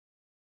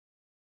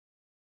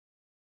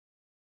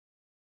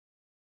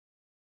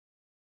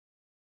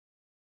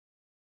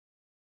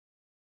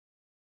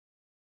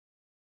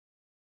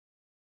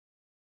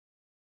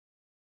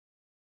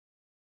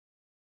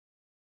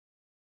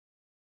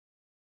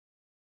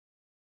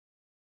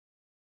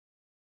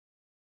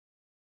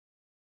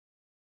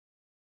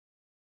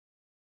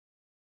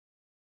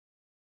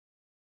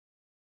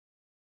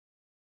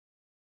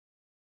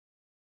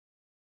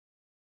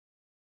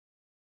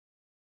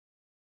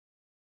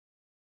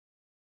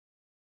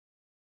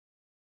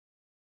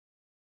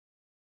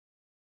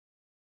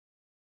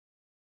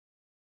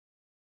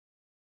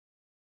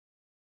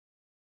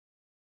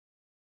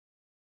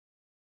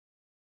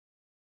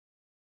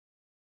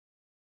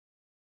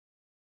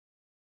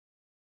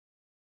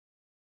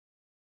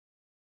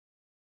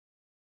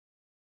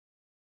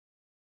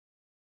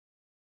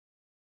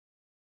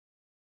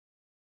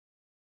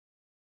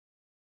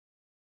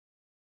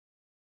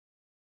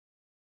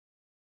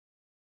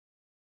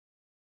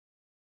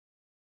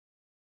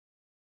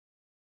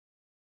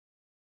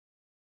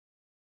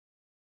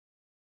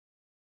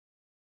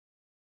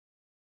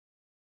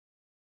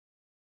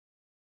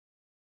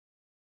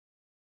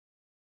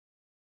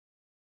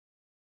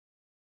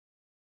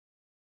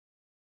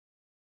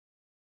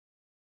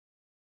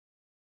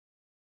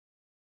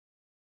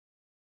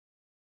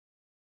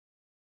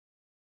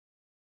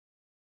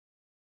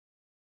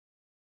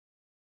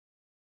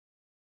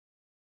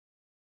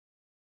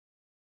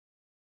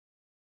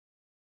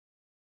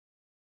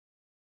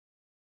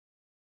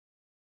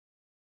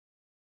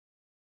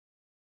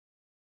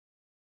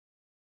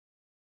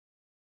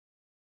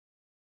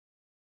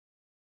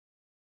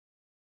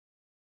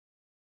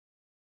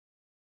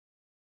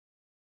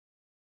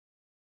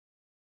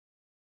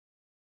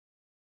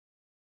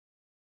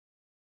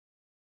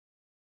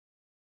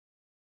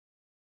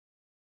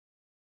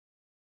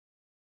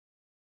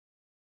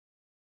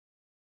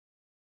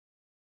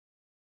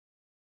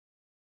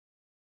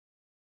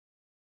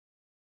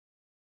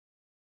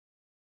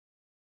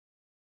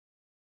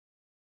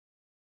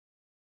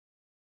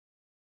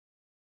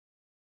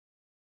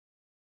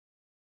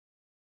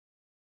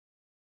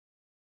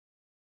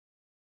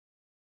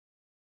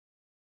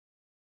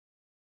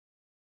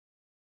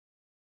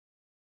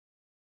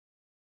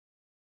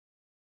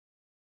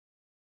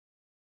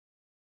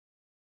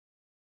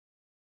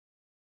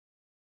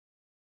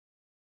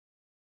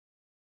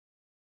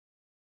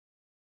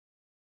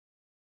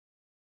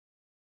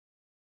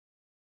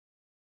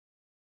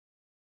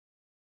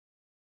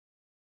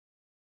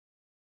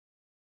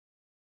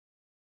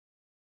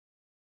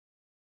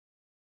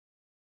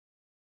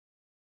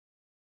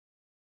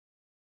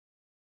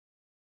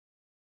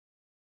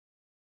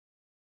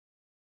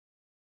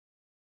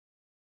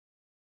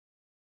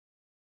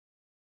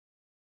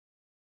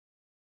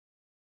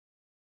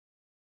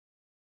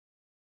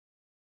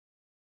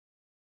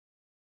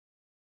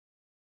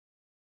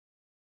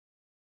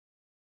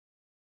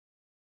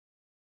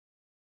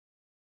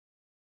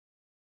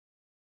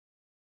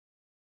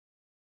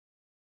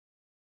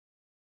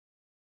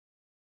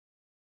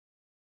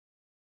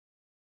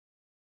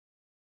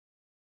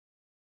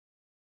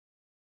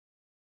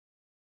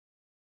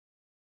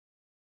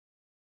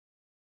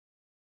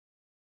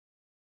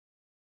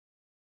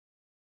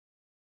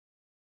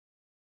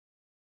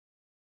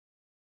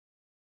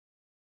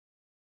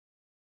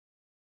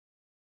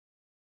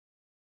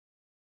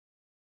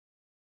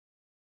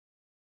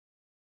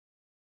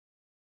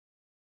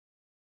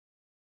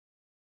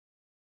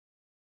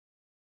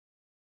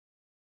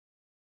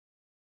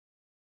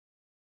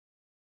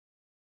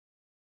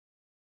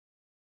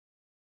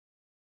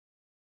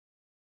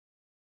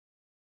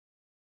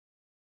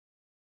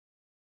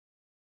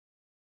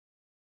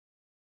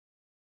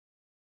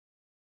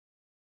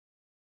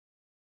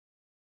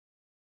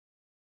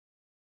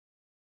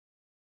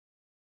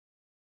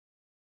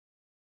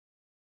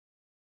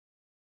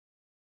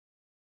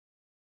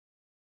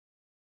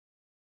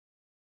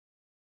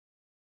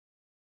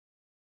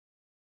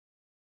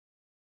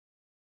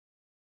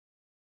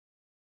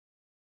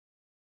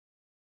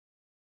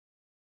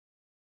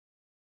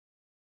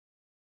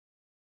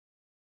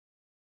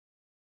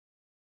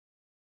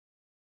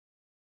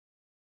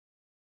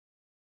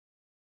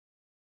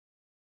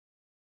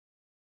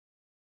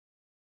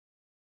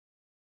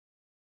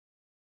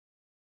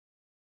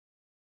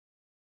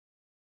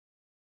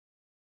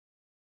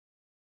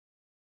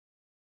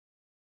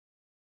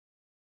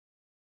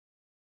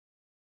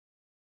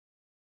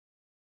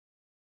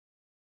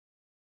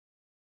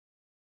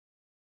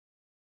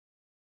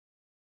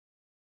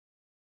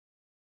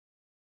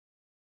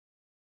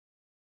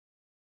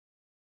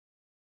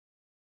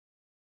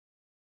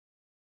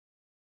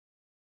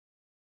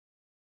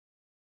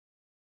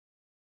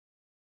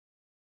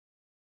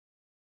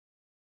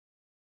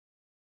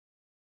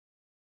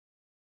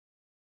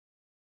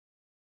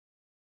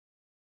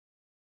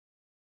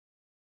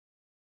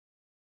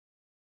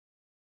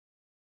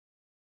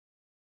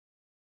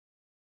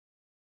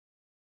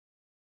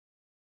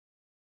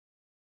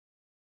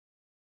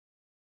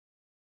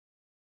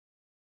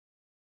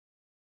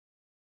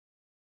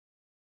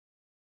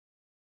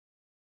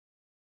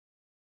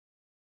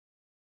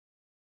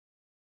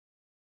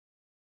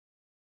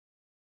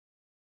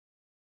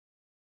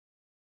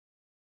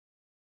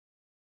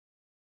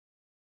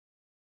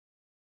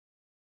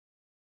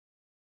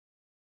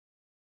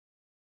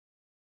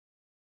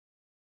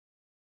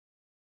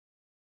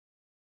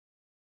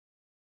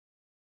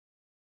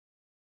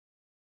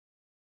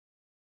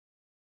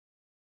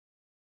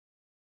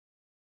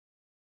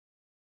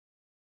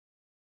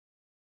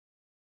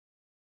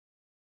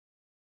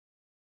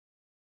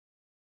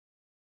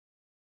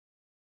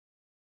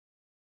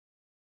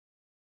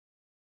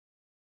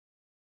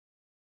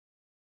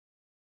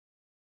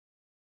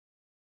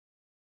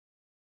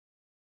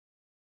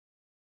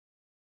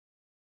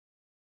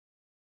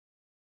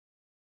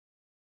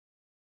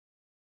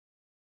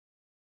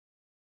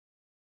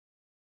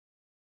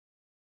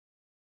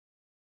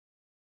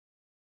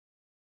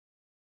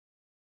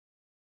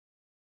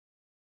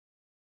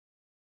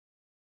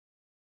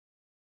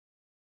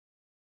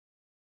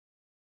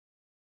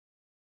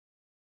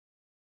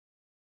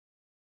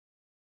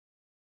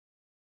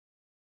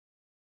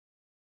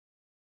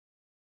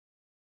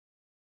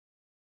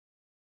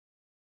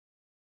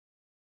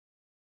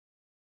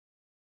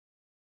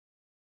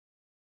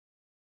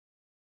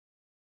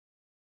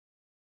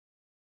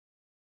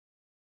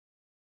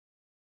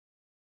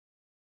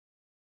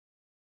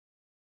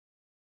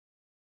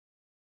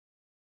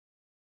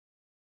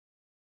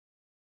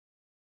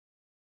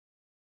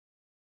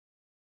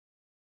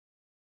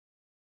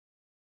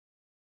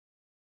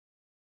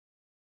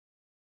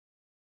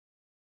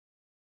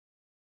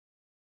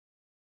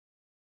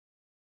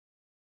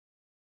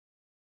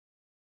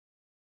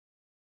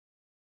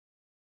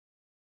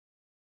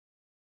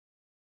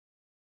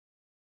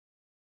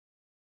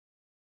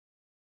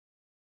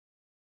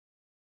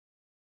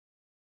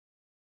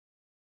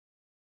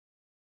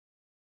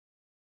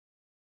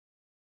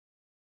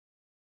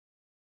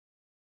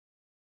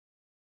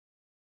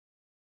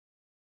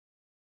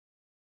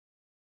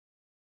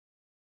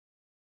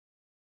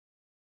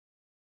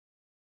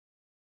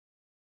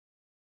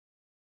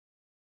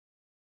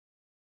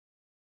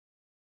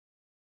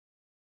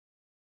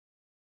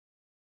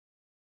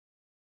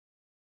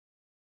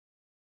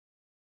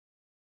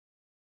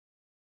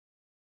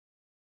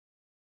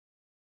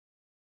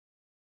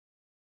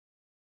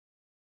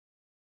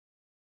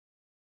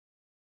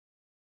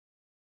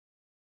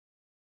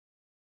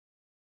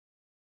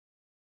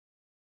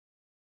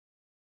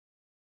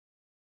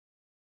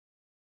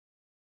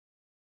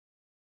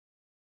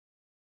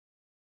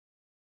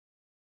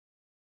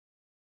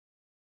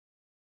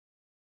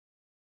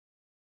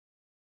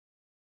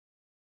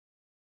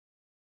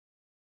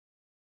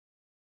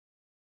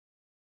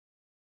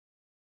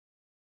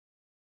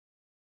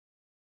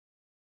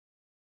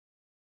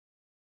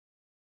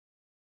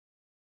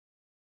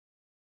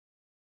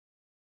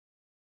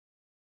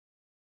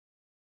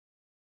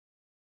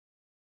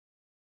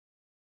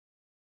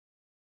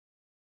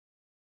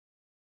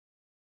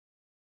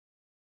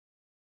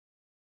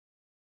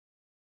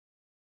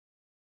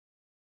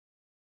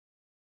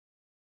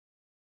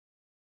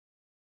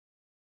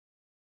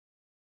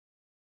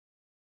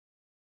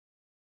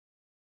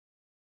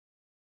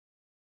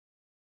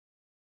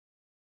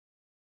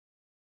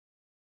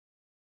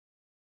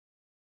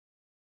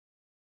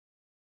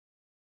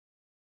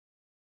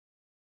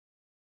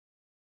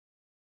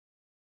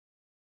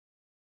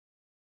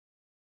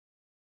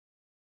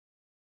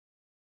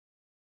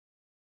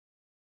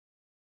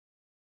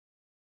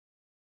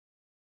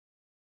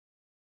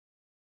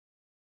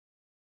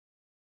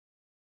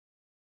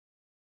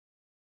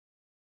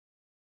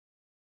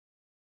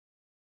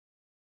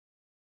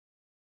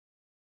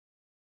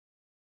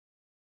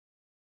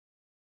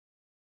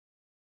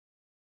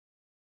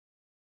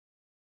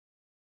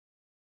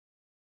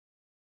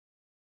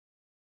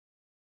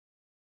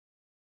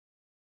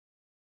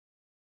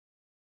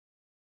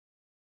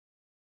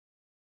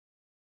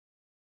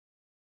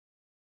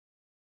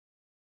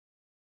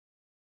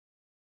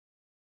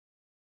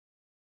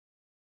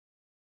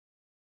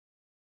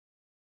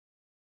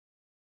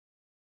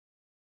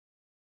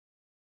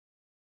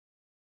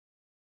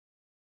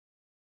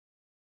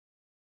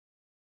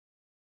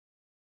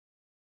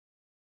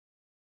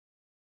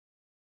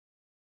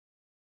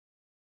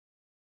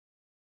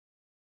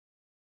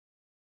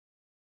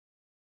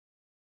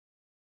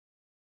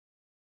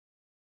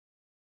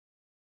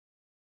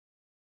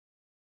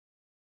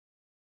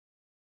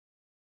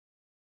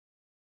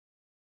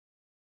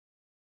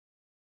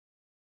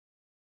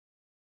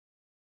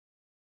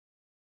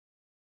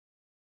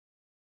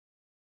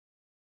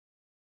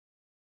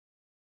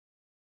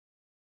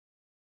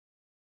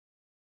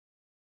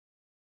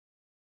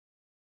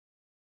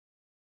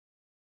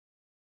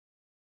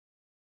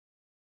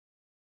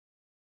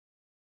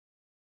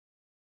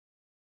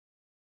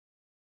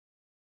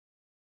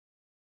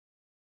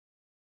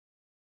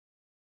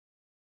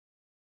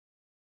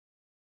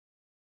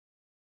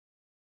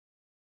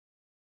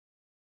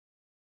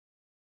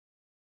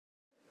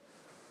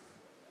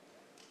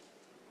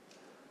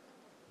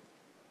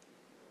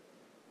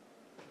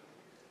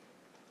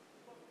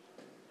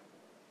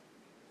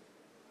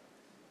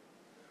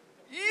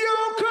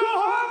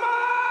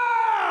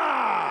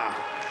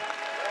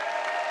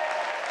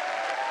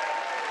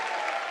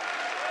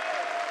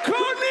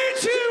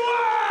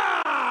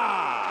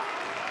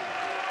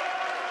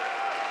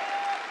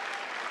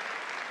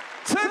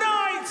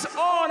Tonight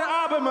on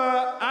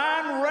Abema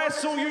and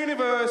Wrestle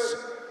Universe,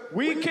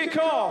 we kick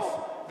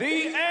off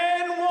the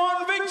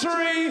N-1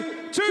 Victory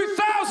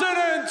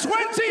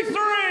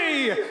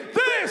 2023.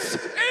 This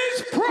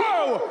is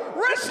Pro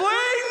Wrestling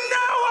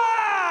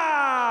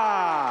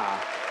Noah!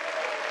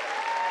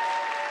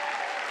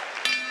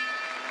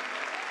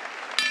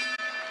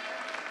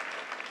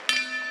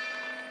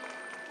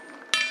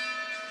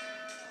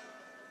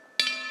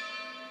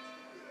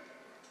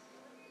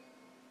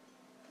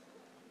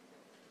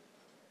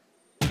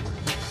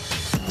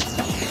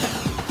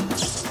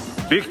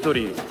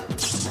 Victory!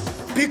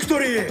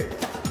 Victory!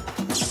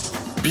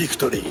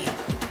 Victory!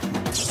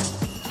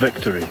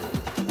 Victory!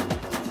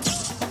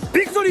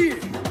 Victory!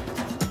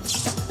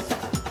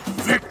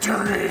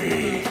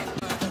 Victory!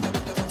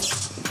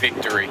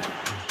 Victory.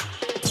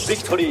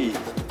 Victory!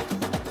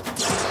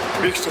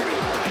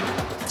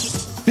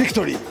 Victory!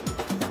 Victory!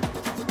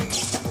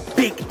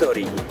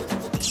 Victory!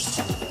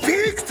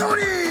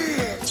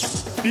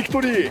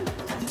 Victory!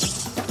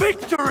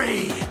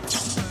 Victory!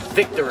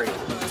 Victory.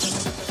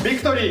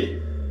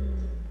 Victory!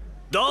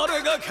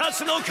 誰が勝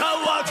つのか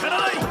わか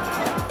らない。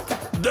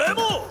で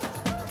も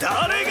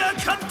誰が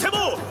勝って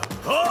も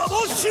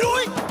面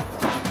白い。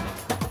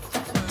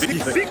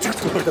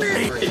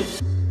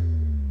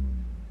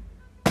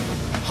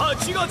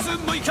8月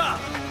6日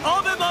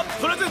アベマ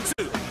プレゼンツ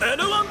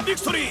N-1 ビ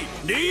クトリー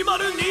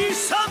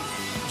2023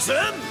全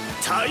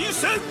対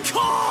戦カ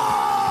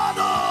ー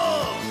ド。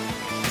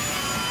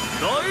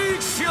第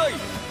1試合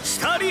ス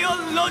タリオ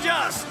ン・ロジ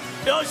ャース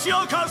吉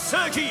岡聖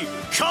輝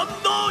近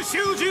藤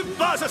修二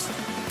VS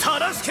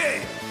忠相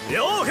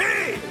陽平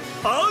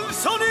アン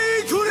ソニ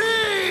ー・グリー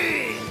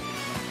ン。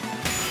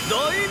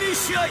第2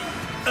試合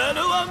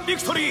N-1 ビ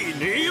クトリ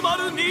ー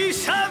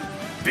2023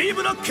 B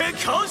ブロック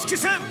公式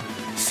戦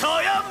曽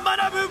谷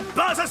学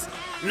VS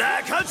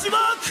中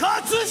島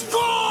克彦。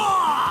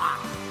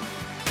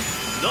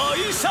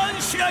第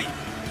3試合 A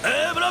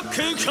ブロック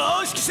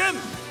公式戦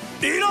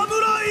稲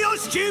村良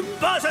樹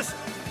VS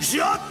ジ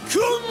ャック・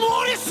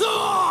モリス。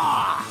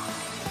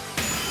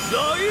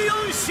第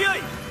4試合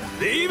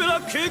B ブロッ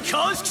ク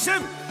公式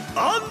戦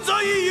安西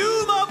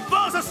優真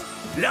VS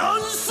ラ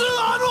ンス・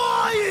アロ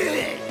アイ。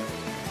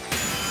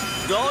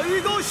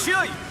第5試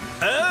合 A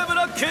ブ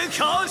ロック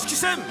公式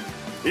戦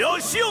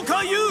吉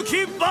岡優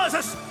輝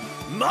VS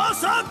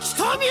正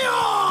木民也。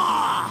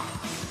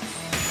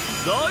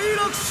第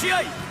6試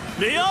合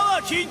宮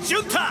脇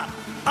潤太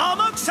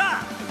天草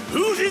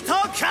藤田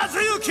和幸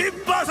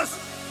VS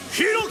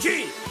弘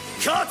樹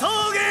片桐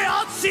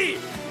敦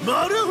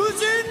丸藤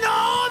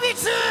直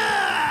光。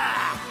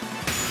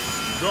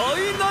第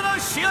7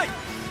試合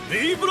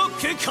B ブロッ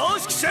ク公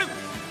式戦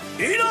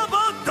稲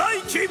葉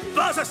大輝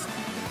VS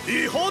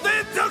イホデ・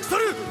ダクト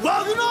ル・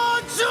ワグナ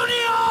ー・ジュニ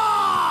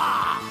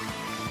ア。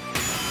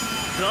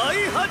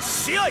第8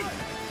試合 A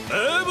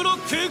ブロ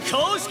ック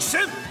公式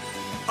戦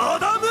ア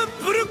ダム・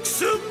ブルック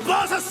ス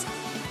VS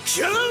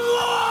ケンロー。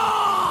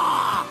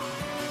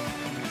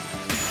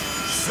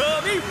セ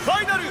ミフ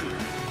ァイナル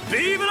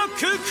B ブロッ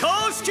ク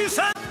公式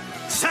戦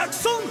サク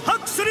ソン・ハッ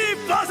クスリ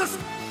ー VS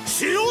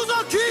塩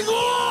崎豪。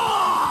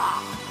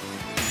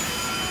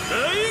メ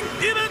イン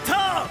イベン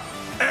タ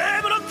ー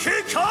A ブロック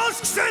公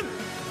式戦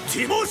テ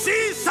ィモシ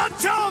ー・サッ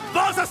チャー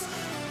VS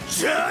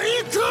ジェイ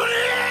ク・リ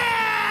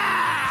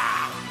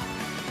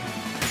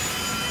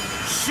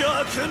ー。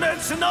灼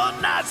熱の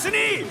夏に燃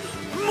え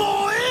上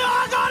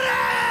がれ。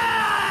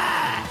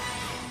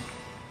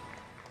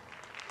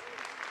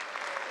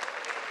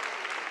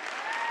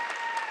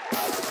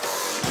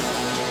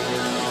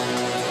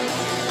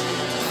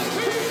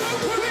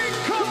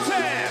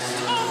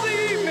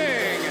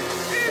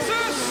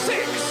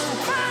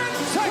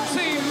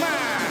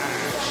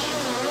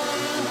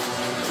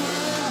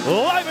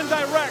Live and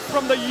direct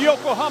from the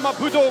Yokohama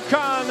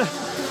Budokan.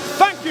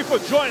 Thank you for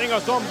joining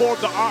us on board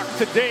the Ark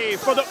today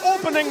for the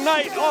opening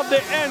night of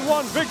the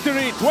N-1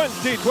 Victory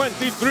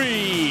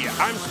 2023.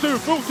 I'm Stu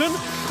Fulton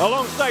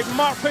alongside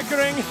Mark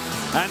Pickering,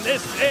 and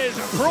this is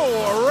Pro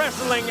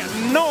Wrestling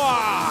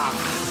Noah.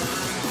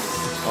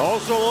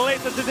 Also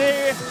later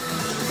today,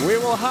 we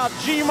will have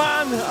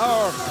G-Man,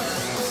 our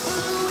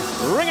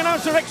ring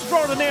announcer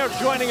extraordinaire,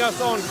 joining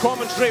us on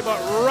commentary. But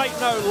right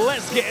now,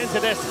 let's get into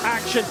this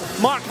action.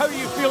 Mark, how are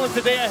you feeling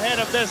today ahead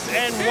of this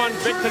N1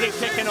 Victory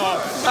kicking off?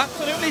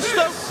 Absolutely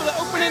stoked for the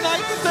opening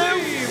night,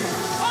 Stu.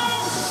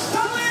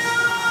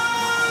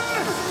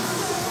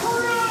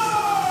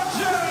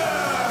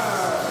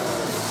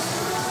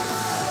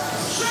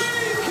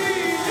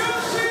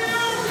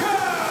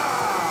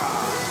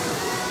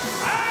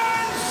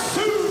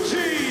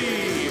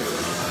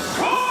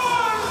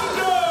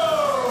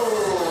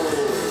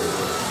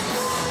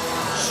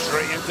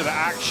 The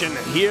action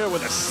here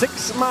with a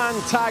 6-man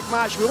tag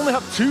match. We only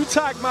have 2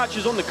 tag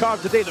matches on the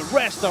card today. The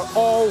rest are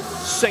all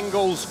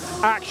singles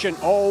action.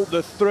 All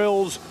the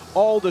thrills,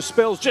 all the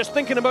spills. Just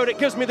thinking about it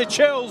gives me the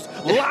chills.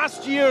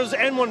 Last year's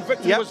N1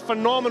 Victory was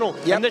phenomenal,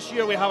 and this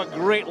year we have a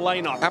great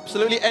lineup.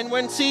 Absolutely.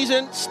 N1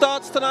 season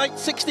starts tonight.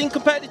 16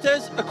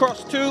 competitors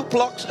across 2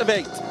 blocks of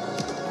 8.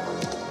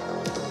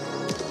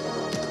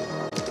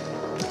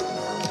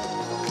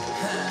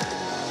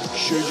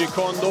 Shuji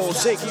Kondo,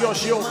 Seiki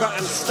Yoshioka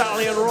and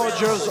Stallion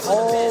Rogers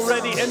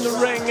already in the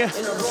ring,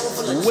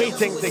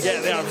 waiting to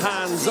get their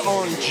hands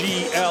on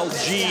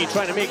GLG,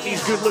 trying to make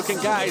these good-looking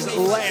guys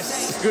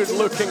less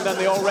good-looking than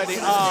they already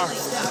are.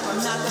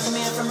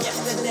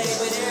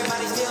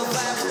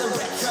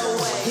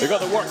 They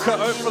got the work cut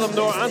out for them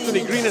though.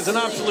 Anthony Green is an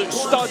absolute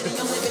stud.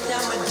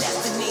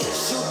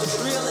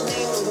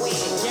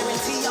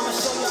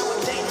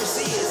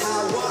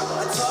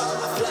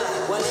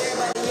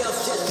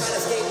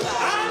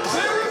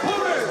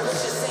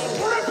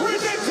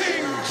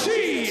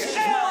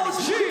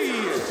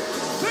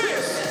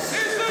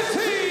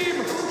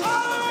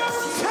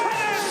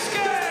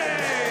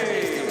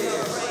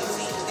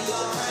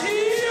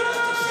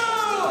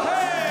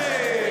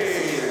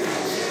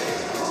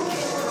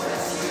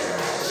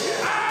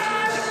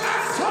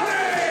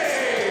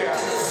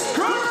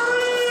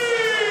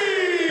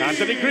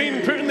 Anthony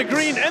Green putting the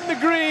green in the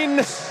green.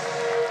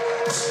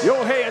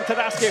 Yohei and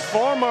Tadasuke,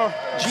 former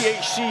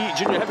GHC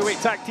Junior Heavyweight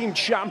Tag Team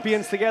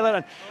Champions together,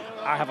 and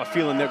I have a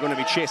feeling they're going to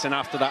be chasing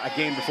after that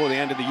again before the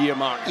end of the year,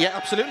 Mark. Yeah,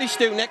 absolutely,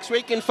 Stu. Next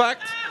week, in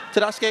fact,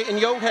 Tadasuke and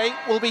Yohei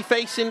will be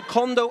facing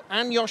Kondo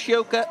and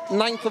Yoshioka,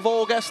 9th of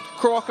August,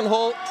 Crocken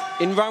Hall,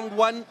 in round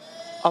 1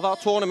 of our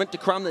tournament to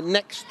crown the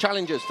next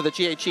challengers for the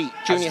GHC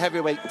Junior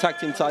Heavyweight Tag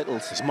Team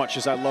titles. As much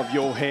as I love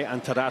Yohei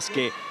and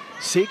Tadasuke,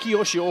 Seiki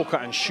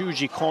Yoshioka and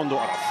Shuji Kondo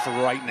are a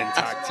frightening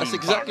tag team. That's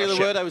exactly the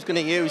word I was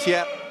going to use,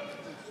 yeah.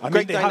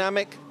 Great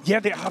dynamic.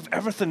 They have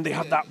everything. They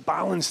have that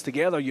balance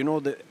together, you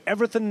know,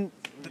 everything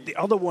that the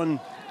other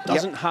one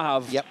doesn't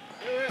have. Yep.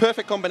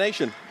 Perfect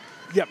combination.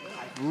 Yep.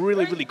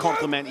 Really, really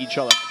complement each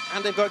other.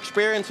 And they've got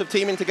experience of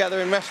teaming together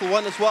in Wrestle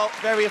 1 as well.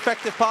 Very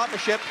effective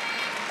partnership.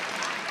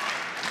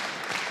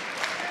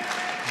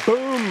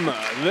 Boom.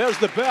 There's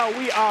the bell.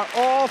 We are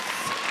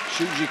off.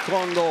 Shuji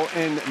Kondo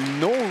in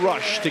no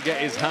rush to get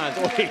his hands.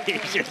 Oh,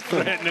 he's just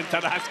threatening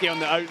Tadasuke on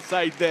the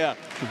outside there.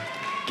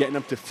 Getting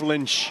him to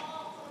flinch.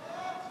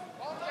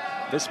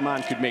 This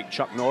man could make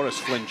Chuck Norris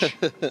flinch.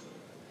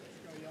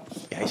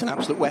 Yeah, he's an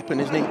absolute weapon,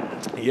 isn't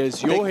he? He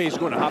is. Yohei's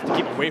going to have to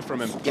keep away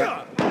from him.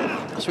 Yeah.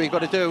 That's what you've got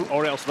to do.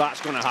 Or else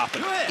that's going to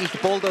happen. He's the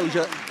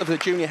bulldozer of the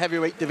junior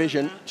heavyweight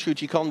division,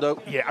 Shuji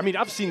Kondo. Yeah, I mean,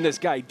 I've seen this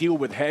guy deal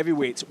with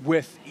heavyweights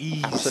with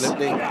ease.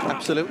 Absolutely,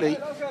 absolutely.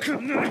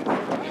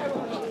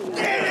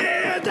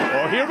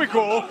 Oh, here we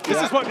go.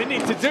 This is what they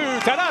need to do.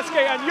 Tadasuke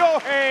and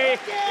Yohei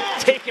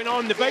taking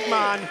on the big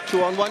man.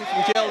 2-on-1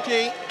 from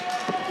GLG.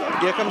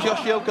 Here comes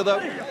Yoshioka,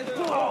 though.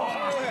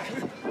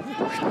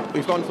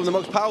 We've gone from the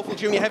most powerful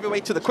junior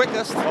heavyweight to the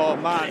quickest. Oh,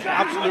 man,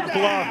 absolute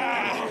blur.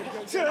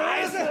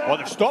 Oh,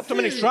 they've stopped him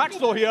in his tracks,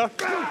 though, here.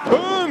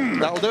 Boom!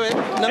 That'll do it.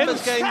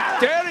 Numbers game.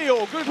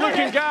 Stereo.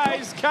 Good-looking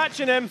guys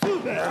catching him.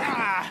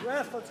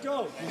 Let's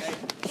go.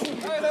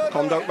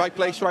 Kondo, right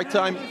place, right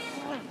time.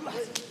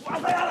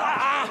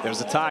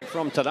 There's a tag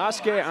from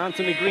Tadasuke.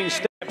 Anthony Green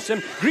steps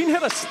in. Green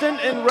had a stint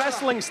in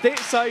wrestling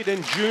stateside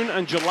in June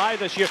and July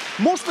this year.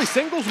 Mostly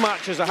singles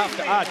matches, I have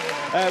to add.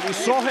 We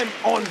saw him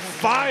on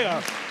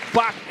fire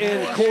back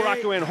in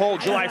Korakuen Hall,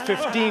 July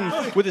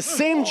 15, with the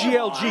same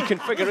GLG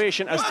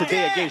configuration as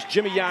today against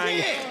Jimmy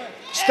Yang,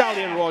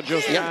 Stallion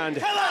Rogers,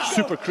 and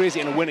Super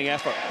Crazy in a winning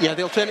effort. Yeah,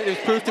 the alternatives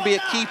proved to be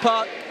a key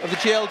part of the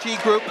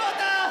GLG group.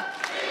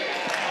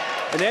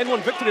 In the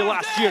N-1 victory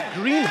last year,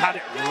 Green had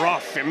it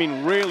rough. I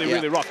mean, really,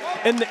 really rough.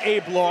 In the A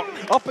block,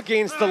 up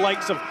against the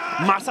likes of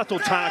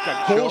Masato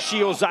Tanaka, Go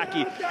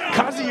Shiozaki,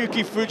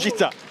 Kazuyuki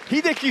Fujita,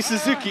 Hideki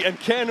Suzuki, and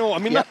Keno. I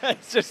mean,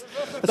 that's just...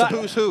 That's a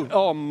who's who.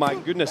 Oh, my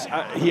goodness.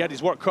 He had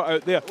his work cut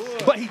out there.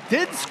 But he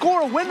did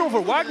score a win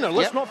over Wagner.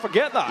 Let's not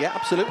forget that. Yeah,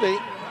 absolutely.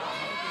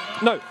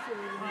 Now,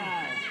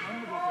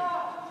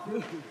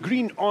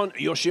 Green on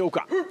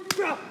Yoshioka.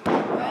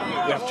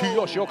 We have 2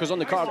 Yoshiokas on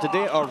the card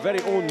today. Our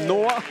very own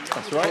Noah.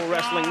 That's right. Pro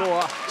Wrestling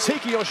Noah.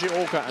 Seiki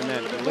Yoshioka. And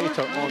then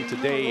later on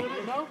today,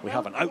 we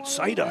have an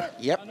outsider.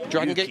 Yep.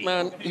 Dragon Gate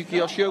man, Yuki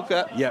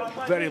Yoshioka.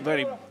 Yep. Very,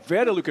 very,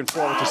 very looking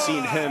forward to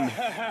seeing him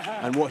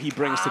and what he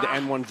brings to the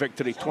N1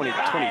 Victory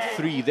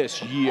 2023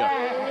 this year.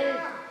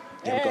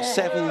 Yeah, we've got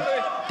 7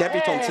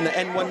 debutants in the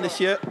N1 this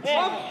year.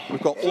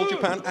 We've got All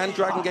Japan and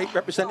Dragon Gate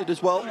represented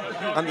as well.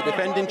 And the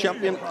defending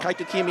champion,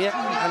 Kaito Kiyomiya,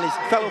 and his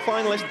fellow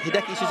finalist,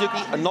 Hideki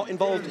Suzuki, are not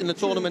involved in the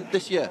tournament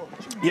this year.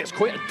 Yeah, it's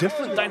quite a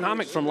different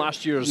dynamic from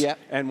last ye's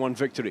N1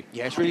 Victory.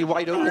 Yeah, it's really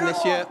wide open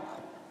this year.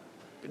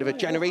 Bit of a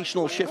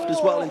generational shift as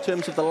well in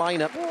terms of the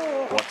lineup.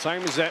 What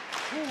time is it?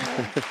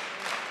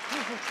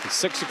 It's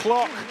 6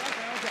 o'clock.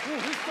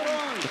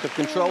 Look at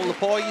control, the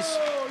poise.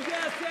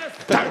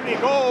 Down he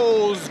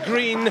goes.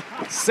 Green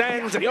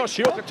sends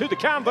Yoshioka to the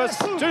canvas.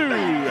 2.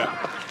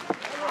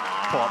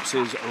 Pops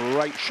his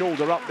right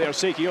shoulder up there,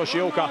 Seiki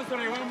Yoshioka.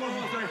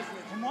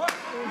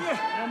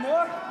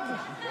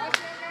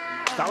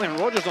 Stallion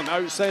Rogers on the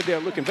outside there,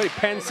 looking very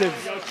pensive.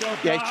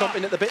 Yeah, he's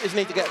chomping at the bit, isn't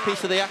he, to get a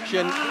piece of the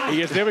action.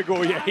 He is, there we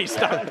go, yeah, he's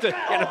starting to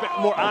get a bit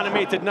more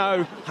animated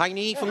now. High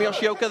knee from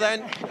Yoshioka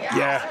then.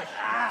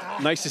 Yeah,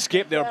 nice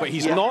escape there, but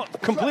he's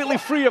not completely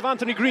free of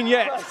Anthony Green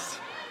yet.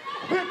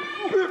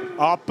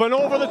 Up and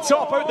over the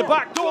top, out the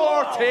back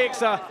door,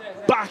 takes a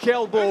back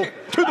elbow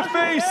to the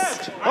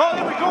face. Oh,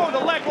 there we go,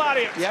 the leg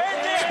lariat. Yeah,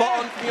 spot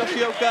on from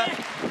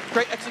Yoshioka.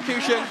 Great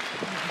execution.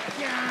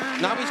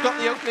 Now he's got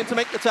the opening to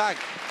make the tag.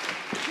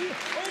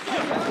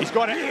 He's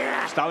got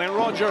it. Stallion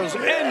Rogers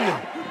in.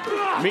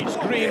 Meets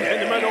Green in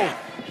the middle.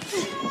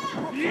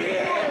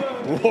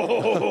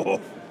 Whoa.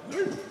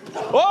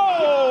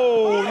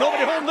 Oh,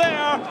 nobody home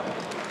there.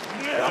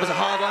 That was a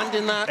hard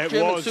landing, that It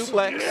German was.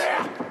 suplex.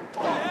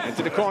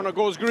 Into the corner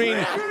goes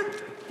Green.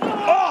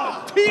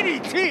 Oh,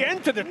 TDT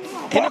into the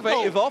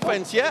Innovative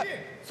offense, yeah.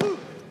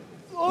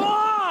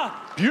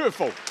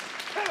 Beautiful.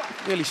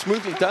 Really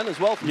smoothly done as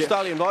well from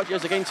Stallion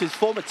Rogers against his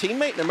former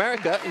teammate in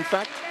America, in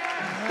fact,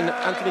 in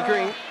Anthony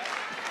Green.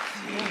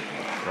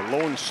 The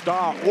Lone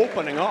Star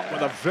opening up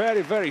with a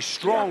very, very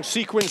strong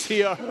sequence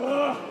here.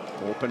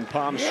 Open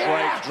palm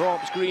strike,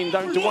 drops Green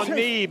down to one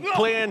knee,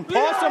 playing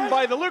possum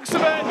by the looks of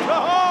it.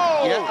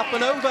 Oh! Yeah, up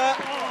and over.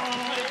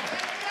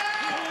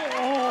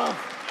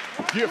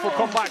 Beautiful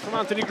comeback from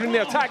Anthony Green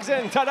there. Tags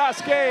in,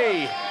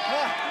 Tadasuke.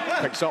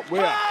 Picks up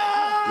where?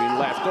 Green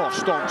left off,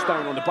 stomps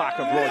down on the back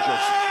of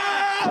Rogers.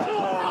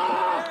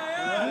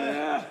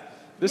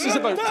 This is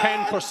about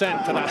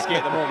 10% Tadasuke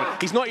at the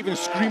moment. He's not even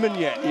screaming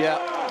yet. Yeah.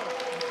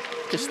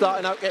 Just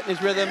starting out getting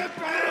his rhythm.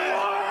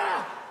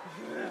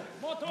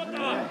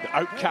 The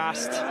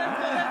outcast.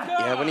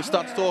 Yeah, when he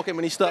starts talking,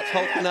 when he starts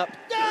hulking up.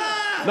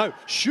 Now,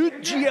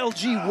 should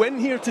GLG win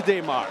here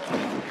today, Mark,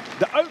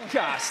 the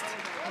outcast,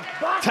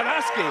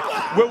 Tadasuke,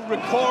 will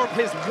record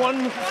his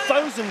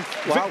 1,000th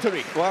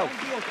victory. Wow.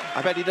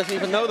 I bet he doesn't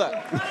even know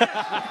that.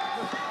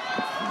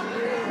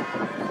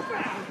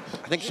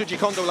 I think Shuji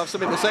Kondo will have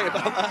something to say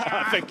about that.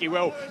 I think he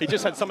will. He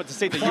just had something to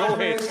say to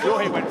Yohei.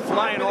 Yohei went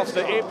flying off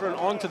the apron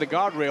onto the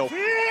guardrail.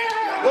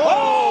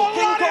 Oh,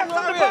 King Kong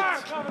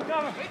lariat!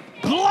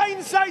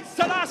 Blindsides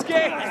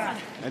Tadasuke!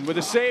 And with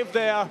a save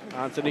there,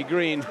 Anthony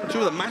Green. Two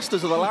of the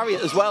masters of the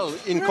lariat as well,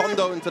 in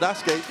Kondo and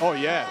Tadasuke. Oh,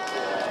 yeah.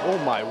 Oh,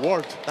 my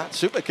word. That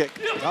super kick.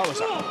 That was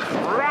a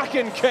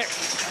cracking kick.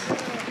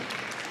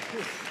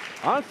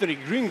 Anthony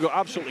Green got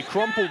absolutely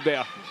crumpled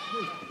there.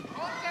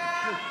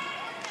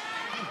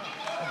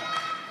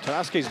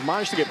 Tadasuke's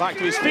managed to get back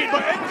to his feet,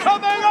 but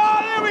incoming!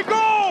 Oh, there we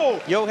go!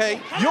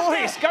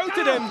 Yohei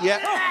scouted him. Yeah.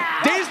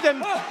 Dazed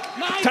him.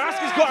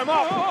 Tadasuke's got him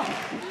up.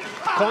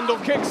 Kondo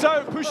kicks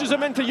out, pushes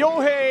him into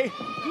Yohei.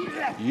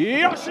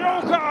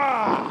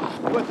 Yoshioka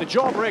with the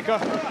jawbreaker.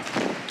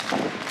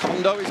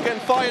 Kondo is getting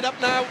fired up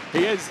now.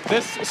 He is.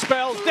 This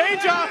spells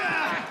danger.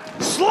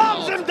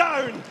 Slams him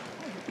down.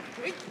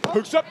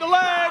 Hooks up the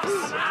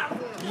legs.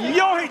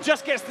 Yohei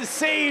just gets the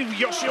save.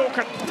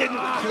 Yoshioka didn't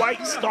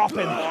quite stop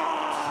him.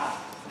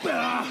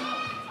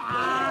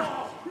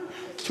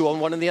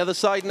 2-on-1 on the other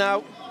side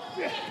now.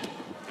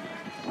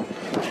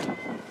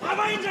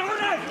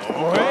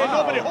 Oh, hey,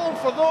 nobody home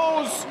for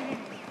those.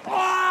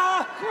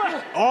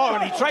 Oh,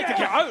 and he tried to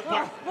get out,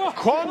 but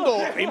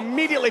Kondo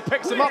immediately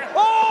picks him up.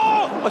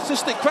 Oh!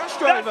 Assisted crash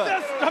driver.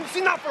 I haven't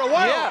seen that for a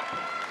while. Yeah.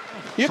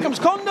 Here comes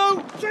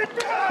Kondo. King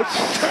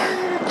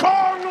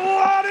Kong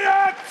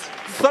lariat!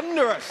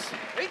 Thunderous.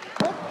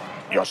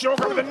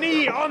 Yoshioka with a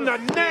knee on the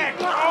neck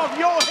of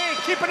Yohei,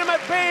 keeping him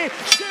at bay.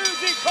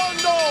 Shuji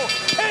Kondo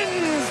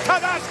pins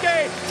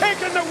Tadasuke,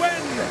 taking the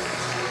win.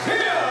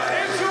 Here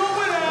is your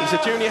winner. He's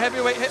a junior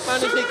heavyweight hitman,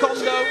 isn't he,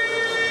 Kondo?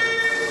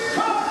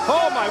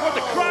 Oh my word,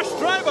 the crash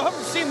drive. I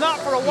haven't seen that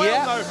for a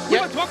while now.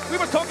 We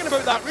were talking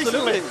about that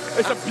recently.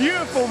 It's a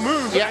beautiful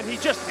move, and he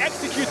just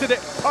executed it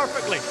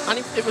perfectly. And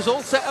it was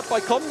all set up by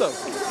Kondo.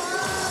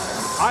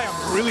 I am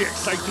really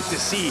excited to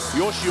see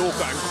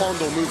Yoshioka and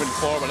Kondo moving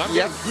forward. I'm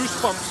getting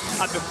goosebumps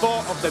at the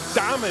thought of the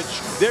damage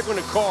they're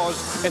going to cause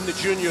in the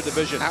junior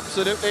division.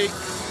 Absolutely.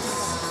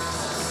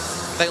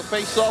 They'll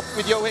face off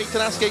with Yohei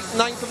Tadasuke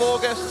 9th of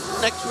August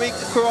next week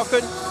at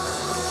Kurokan.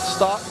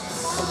 Start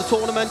of the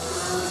tournament.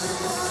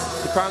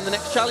 To crown the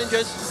next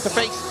challengers to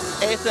face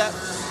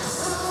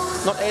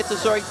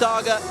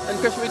Daga and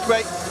Chris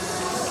Ridgway.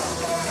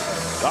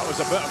 That was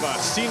a bit of a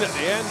scene at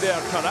the end there.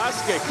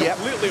 Tadasuke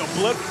completely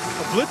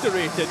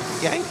obliterated.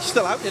 Yeah, he's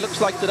still out, it looks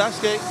like,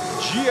 Tadasuke.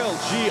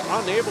 GLG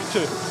unable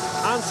to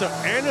answer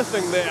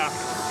anything there.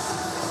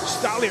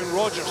 Stallion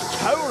Rogers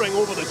towering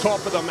over the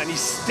top of them, and he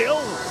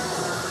still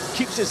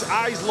keeps his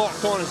eyes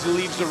locked on as he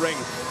leaves the ring.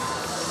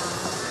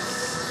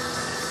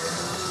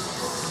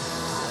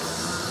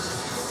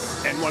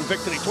 N-1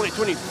 Victory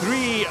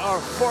 2023,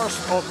 our first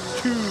of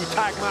 2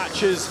 tag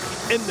matches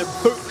in the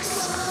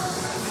books.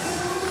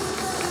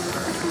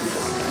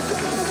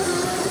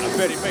 A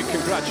very big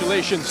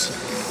congratulations to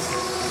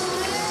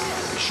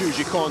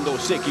Shuji Kondo,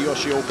 Seiki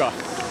Yoshioka,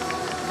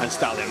 and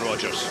Stallion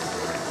Rogers.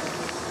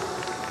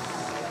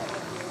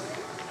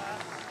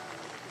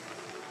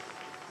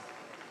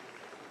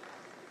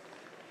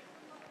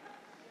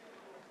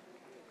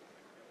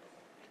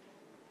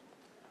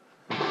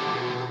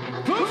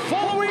 The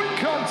following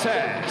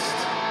contest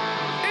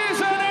is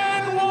an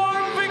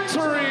N-1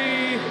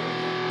 Victory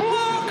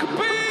Block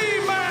B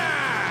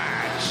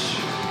match.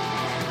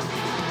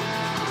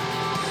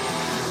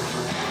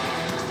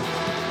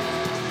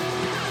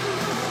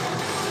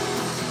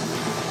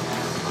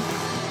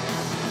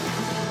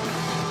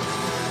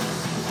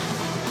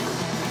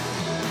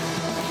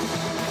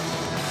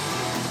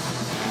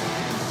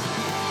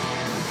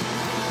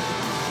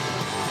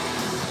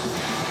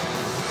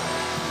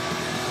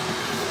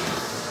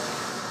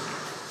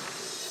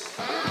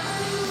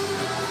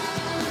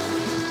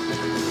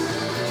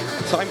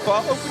 Time for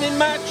our opening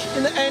match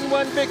in the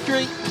N1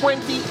 Victory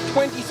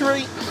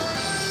 2023.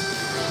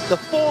 The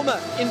former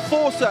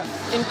enforcer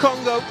in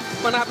Congo,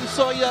 Manabu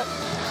Soya,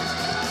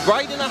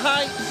 riding a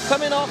high,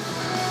 coming off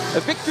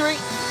a victory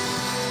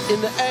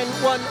in the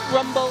N1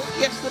 Rumble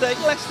yesterday,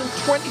 less than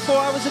 24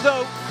 hours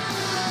ago.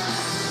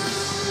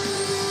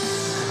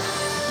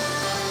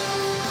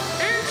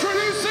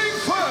 Introducing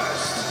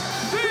first,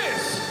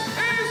 this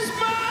is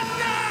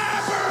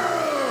Manabu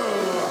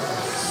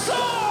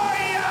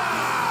Soya!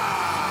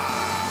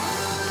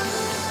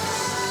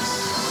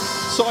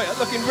 Soya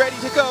looking ready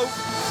to go.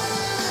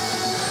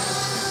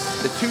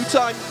 The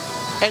two-time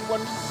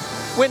N1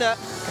 winner,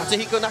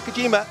 Katsuhiko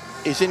Nakajima,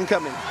 is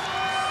incoming.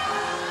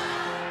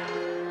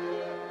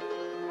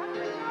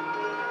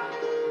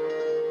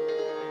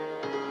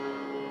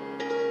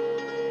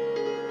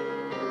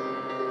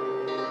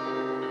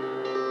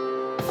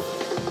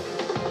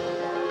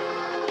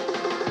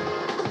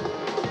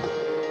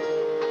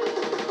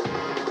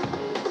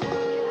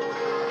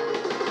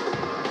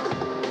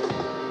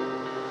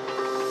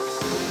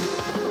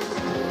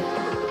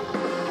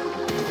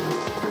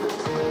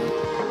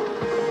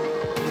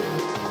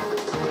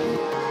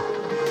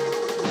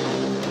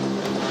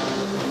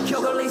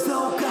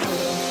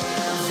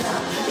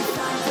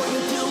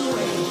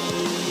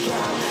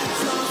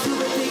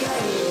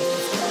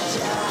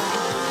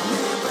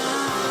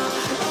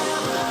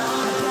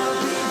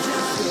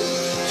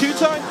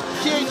 Two-time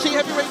GHC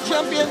heavyweight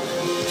champion,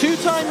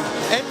 two-time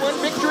N1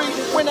 victory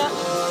winner,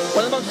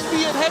 one of the most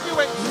feared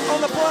heavyweights on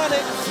the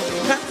planet,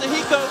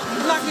 Katsuhiko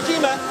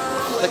Nakajima,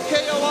 the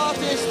KO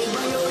artist,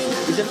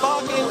 is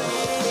embarking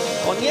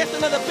on yet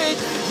another bid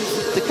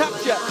to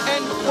capture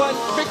N1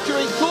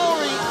 victory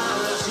glory,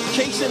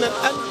 chasing an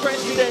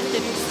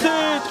unprecedented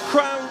third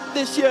crown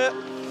this year.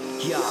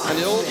 And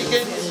it all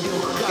begins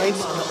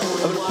against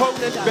an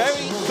opponent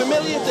very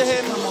familiar to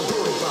him,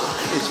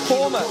 his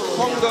former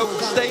Congo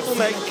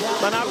stablemate,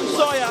 Manabu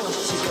Soya.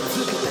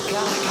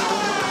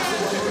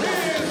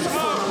 His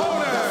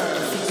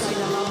opponent,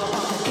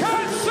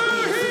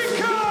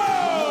 Katsuhiko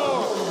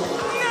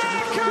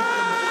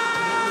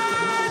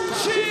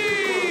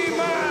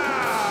Nakajima!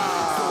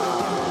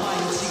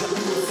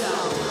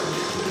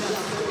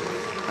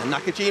 And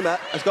Nakajima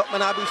has got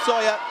Manabu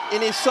Soya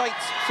in his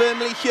sights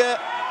firmly here.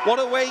 What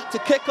a way to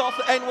kick off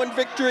the N1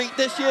 victory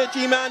this year,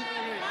 G-Man.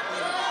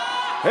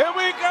 Here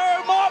we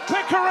go, Mark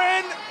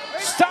Pickering.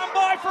 Stand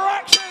by for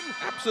action.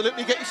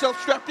 Absolutely, get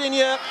yourself strapped in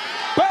here.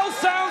 Bell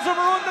sounds are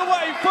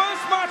underway.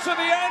 First match of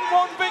the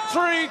N1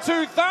 Victory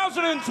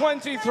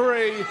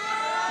 2023.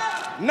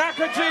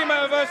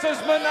 Nakajima versus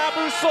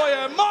Manabu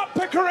Soya. Mark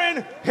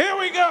Pickering, here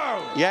we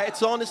go. Yeah,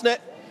 it's on, isn't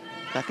it?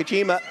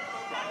 Nakajima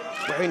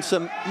wearing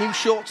some new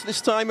shorts this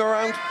time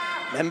around.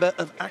 Member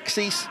of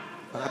Axis.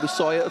 Manabu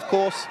Soya, of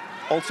course,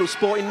 also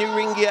sporting new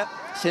ring gear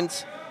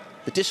since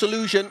the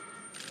dissolution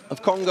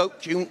of Congo,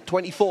 June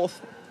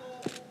 24th.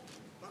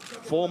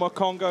 Former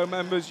Congo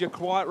members, you're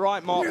quite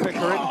right, Mark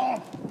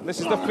Pickering. This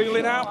is the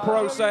feeling out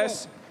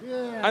process.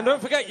 And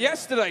don't forget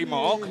yesterday,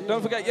 Mark,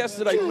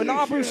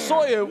 Manabu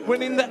Soya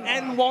winning the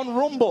N1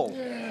 Rumble.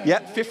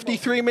 Yep,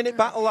 53-minute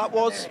battle that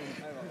was,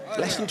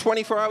 less than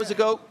 24 hours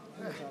ago.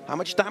 How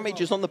much damage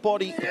is on the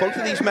body of both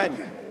of these men?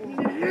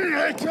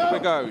 Here we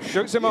go,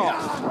 shoots him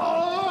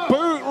off.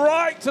 Boot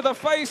right to the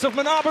face of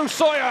Manabu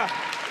Soya.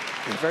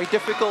 It's very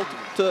difficult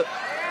to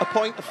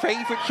appoint a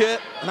favourite here.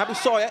 Manabu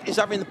Soya is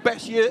having the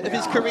best year of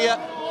his career.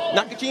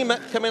 Nakajima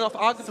coming off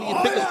arguably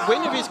the biggest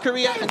win of his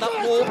career in that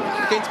war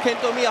against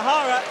Kento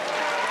Miyahara.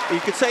 You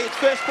could say it's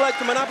first blood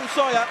to Manabu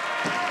Soya.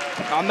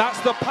 And that's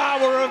the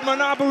power of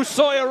Manabu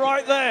Soya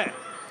right there.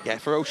 Yeah,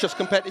 ferocious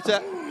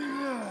competitor.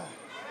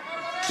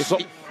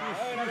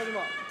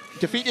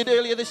 Defeated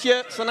earlier this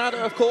year,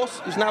 Sanada, of course,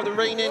 who's now the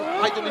reigning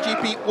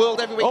IWGP World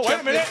Heavyweight Champion. Wait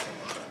a minute.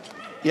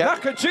 Yeah.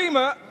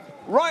 Nakajima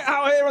right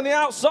out here on the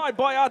outside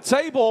by our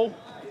table.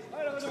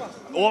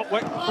 Oh,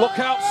 wait, look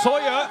out,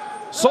 Soya.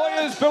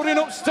 Soya's building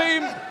up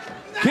steam.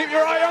 Keep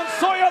your eye on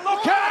Soya,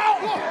 look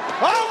out!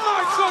 Oh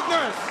my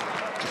goodness!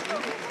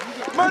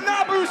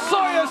 Manabu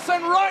Soya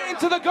sent right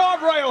into the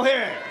guardrail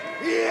here.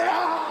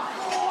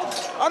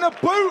 Yeah! And a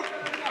boot.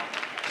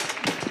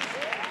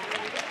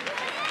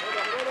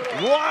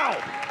 Wow!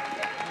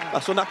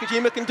 That's what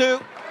Nakajima can do.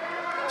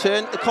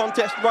 Turn the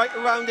contest right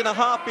around in a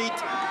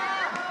heartbeat.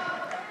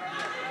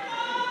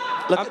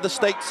 Look at the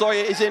state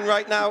Soya is in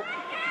right now.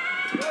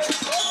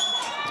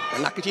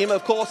 And Nakajima,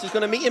 of course, is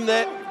going to meet him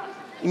there.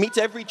 He meets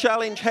every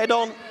challenge head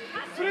on.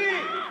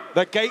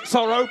 The gates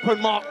are open,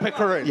 Mark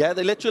Pickering. Yeah,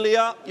 they literally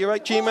are. You're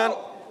right, G-Man.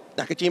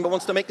 Nakajima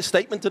wants to make a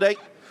statement today.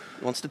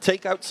 He wants to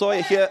take out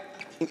Soya here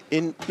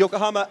in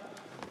Yokohama.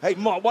 Hey,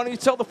 Mark, why don't you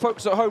tell the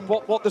folks at home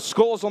what the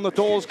scores on the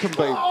doors can be?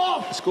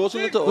 The scores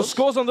on the doors? The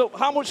scores on the...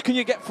 How much can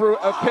you get for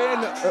a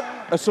pin,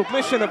 a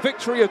submission, a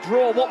victory, a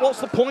draw? What's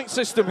the point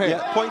system here?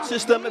 Yeah, point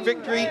system, a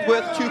victory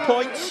worth 2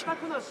 points.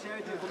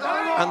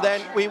 And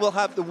then we will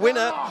have the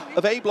winner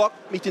of A block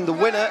meeting the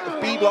winner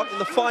of B block in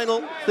the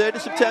final, 3rd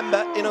of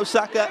September in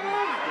Osaka.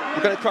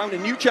 We're going to crown a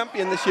new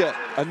champion this year.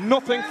 And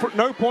nothing for,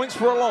 no points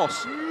for a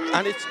loss.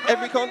 And it's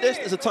every contest,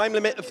 there's a time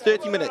limit of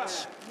 30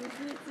 minutes.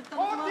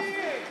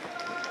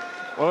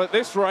 Well, at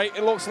this rate,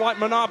 it looks like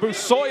Manabu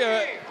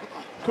Sawyer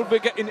could be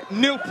getting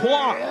nil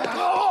point.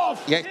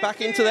 Yeah, he's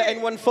back into the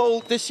N-1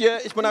 fold. This year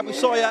is Manabu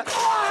Sawyer.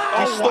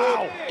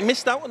 Wow. He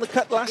missed out on the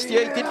cut last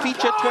year. He did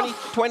feature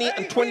 2020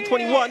 and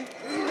 2021.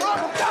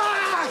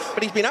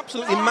 But he's been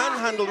absolutely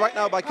manhandled right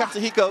now by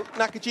Katsuhiko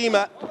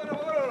Nakajima.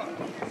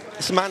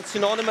 This man's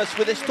synonymous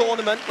with this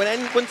tournament. When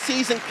N1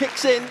 season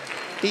kicks in,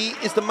 he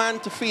is the man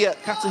to fear,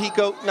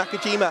 Katsuhiko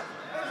Nakajima.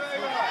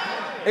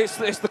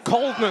 It's the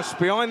coldness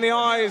behind the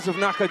eyes of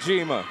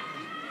Nakajima.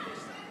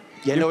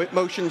 Yeah, no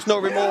emotions, no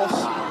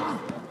remorse.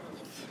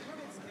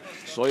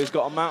 Sawyer's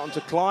got a mountain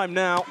to climb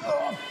now.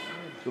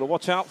 Got to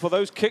watch out for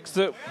those kicks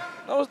that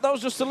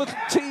was just a little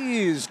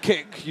tease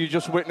kick you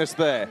just witnessed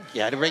there.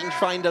 Yeah, the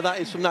rangefinder that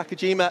is from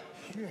Nakajima.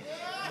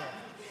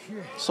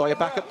 Sawyer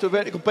back up to a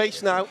vertical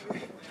base now.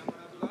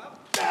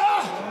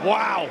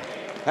 Wow.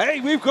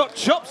 Hey, we've got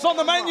chops on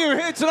the menu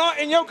here tonight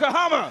in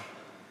Yokohama.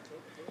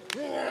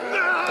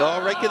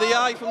 Oh, rake of the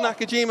eye from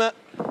Nakajima.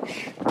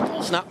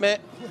 Snap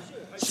mitt.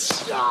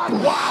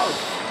 Wow.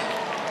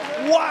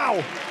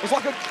 Wow. It's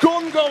like a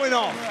gun going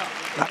off.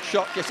 That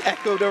shot just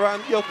echoed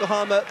around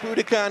Yokohama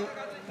Budokan.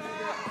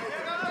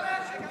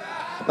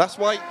 That's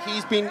why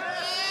he's been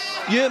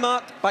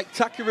earmarked by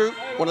Takeru,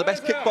 one of the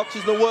best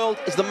kickboxers in the world,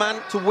 as the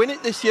man to win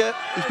it this year.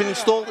 He's been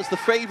installed as the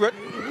favourite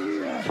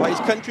by his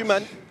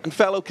countryman and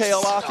fellow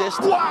KO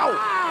artist.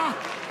 Wow!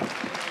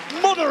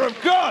 Mother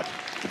of God!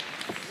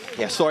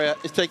 Yeah, Sawyer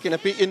is taking a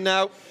beating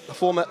now. The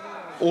former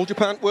All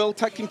Japan World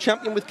Tag Team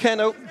Champion with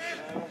Keno.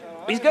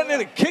 He's getting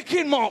in a kick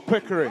in, Mark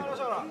Pickering.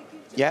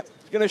 Yep.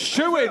 He's going to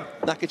shoe him.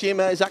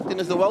 Nakajima is acting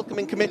as the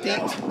welcoming committee.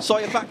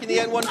 Sawyer back in the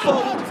N1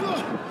 fold.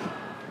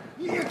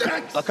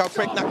 Look how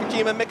quick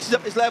Nakajima mixes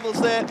up his levels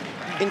there.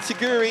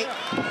 Insiguri.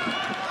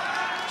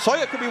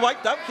 Sawyer could be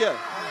wiped out here.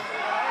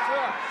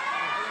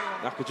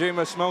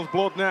 Nakajima smells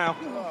blood now.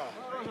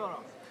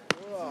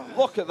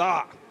 Look at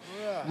that.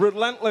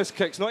 Relentless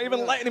kicks, not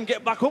even letting him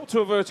get back up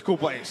to a vertical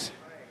base.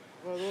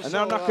 And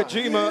now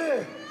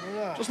Nakajima,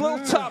 just little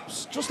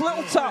taps, just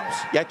little taps.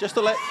 Yeah, just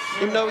to let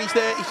him know he's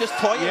there. He's just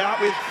toying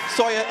with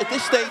Sawyer at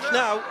this stage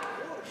now.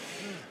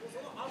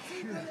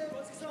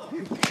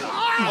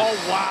 Oh,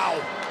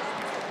 wow.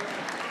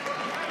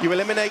 You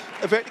eliminate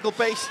a vertical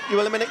base, you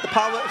eliminate the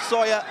power of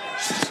Sawyer.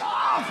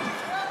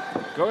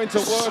 Going to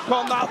work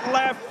on that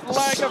left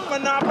leg of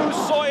Manabu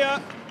Sawyer.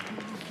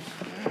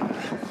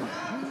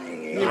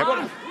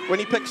 When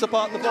he picks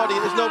apart the body,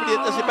 there's nobody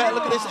that does it better.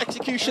 Look at this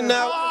execution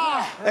now.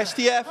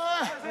 STF.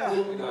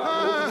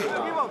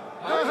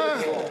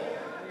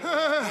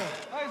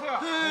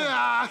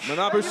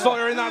 Manabu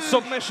Sawyer in that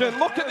submission.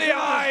 Look at the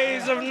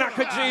eyes of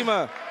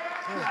Nakajima.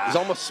 He's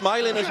almost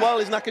smiling as well,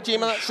 is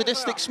Nakajima, that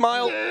sadistic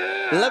smile.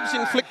 Loves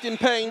inflicting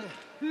pain.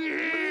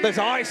 There's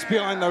ice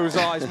behind those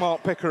eyes,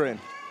 Mark Pickering.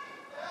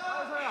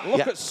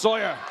 Look at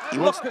Sawyer.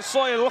 Look at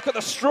Sawyer. Look at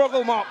the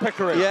struggle, Mark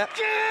Pickering. Yeah.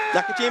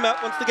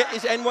 Nakajima wants to get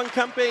his N1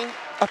 campaign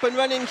up and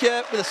running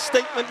here with a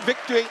statement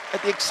victory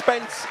at the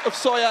expense of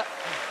Sawyer.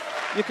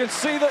 You can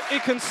see that he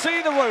can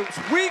see the ropes.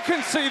 We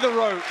can see the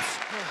ropes.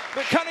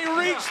 But can he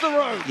reach the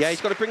ropes? Yeah, he's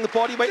got to bring the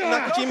body weight of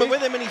Nakajima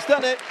with him, and he's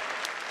done it.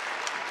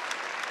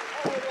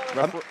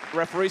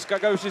 Referee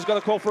Skagoshi's got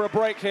to call for a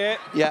break here.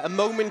 Yeah, a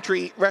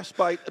momentary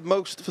respite at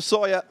most for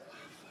Sawyer.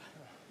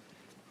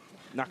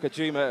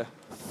 Nakajima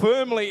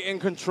firmly in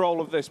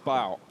control of this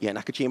bout. Yeah,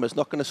 Nakajima's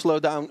not going to slow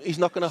down. He's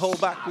not going to hold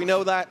back. We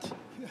know that.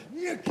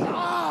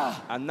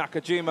 And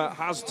Nakajima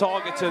has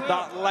targeted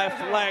that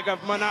left leg of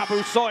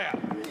Manabu Sawyer.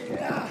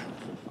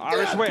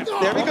 Irish whip.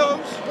 There he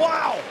goes.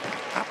 Wow.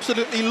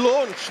 Absolutely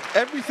launched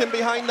everything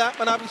behind that.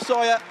 Manabu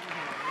Sawyer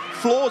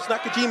floors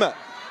Nakajima.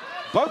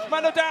 Both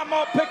men are down,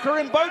 Mark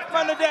Pickering. Both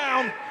men are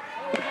down.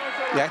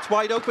 Yeah, it's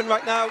wide open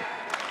right now.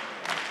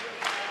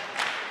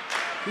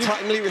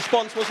 Timely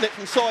response, wasn't it,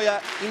 from Sawyer?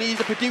 He needed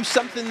to produce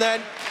something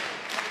then.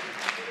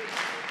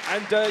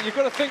 And you've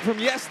got to think from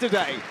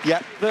yesterday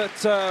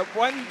that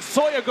when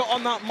Sawyer got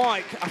on that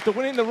mic after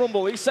winning the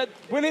Rumble, he said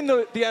winning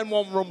the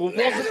N1 Rumble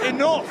wasn't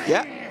enough.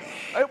 Yeah.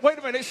 Wait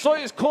a minute,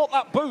 Sawyer's caught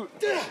that boot.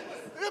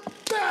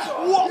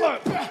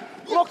 Wallop!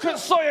 Look at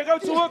Sawyer go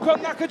to work on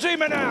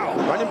Nakajima now.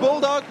 Running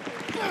bulldog.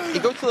 He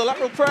goes to the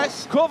lateral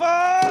press.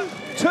 Cover.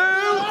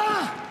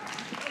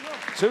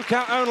 Two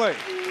count only.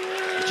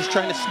 Just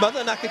trying to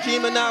smother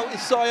Nakajima now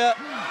is Sawyer.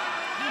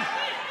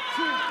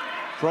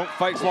 Front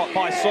face lock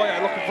by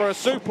Sawyer, looking for a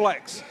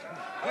suplex.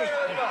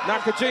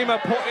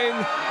 Nakajima putting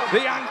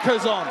the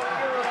anchors on.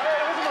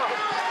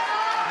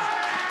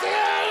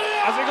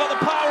 Has he got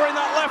the power in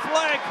that left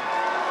leg?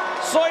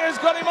 Sawyer's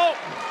got him up.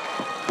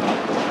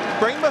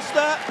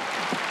 Brainbuster.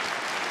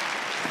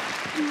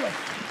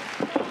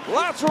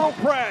 Lateral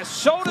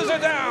press, shoulders are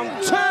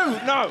down.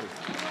 Two, no.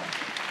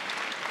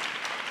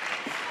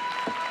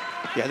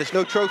 Yeah, there's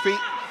no trophy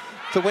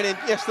for winning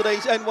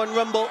yesterday's N1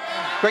 Rumble.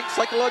 Great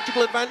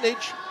psychological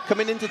advantage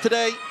coming into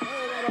today.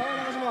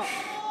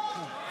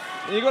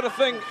 And you got to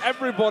think,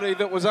 everybody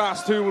that was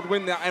asked who would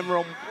win that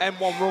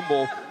N1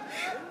 Rumble,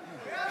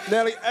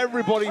 nearly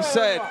everybody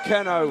said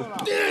Keno,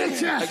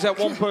 except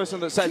one person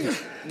that said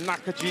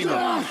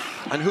Nakajima.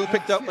 And who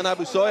picked up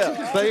Manabu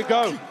Soya? There you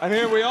go. And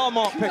here we are,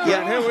 Mark Pickering.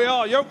 Yeah. And here we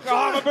are,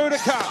 Yokohama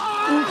Budokan.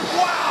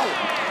 Wow!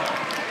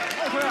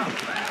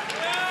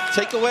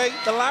 Take away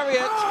the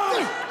lariat.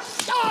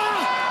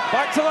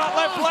 Back to that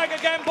left leg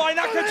again by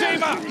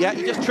Nakajima. Yeah,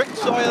 he just tricked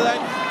Soya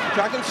then.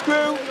 Dragon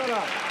screw.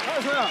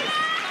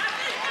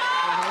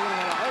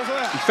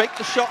 He faked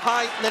the shot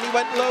high, and then he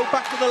went low,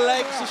 back to the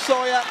legs of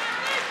Soya.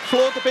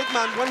 Floored the big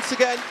man once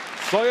again.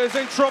 Soya's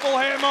in trouble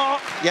here,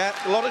 Mark. Yeah,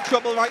 a lot of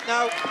trouble right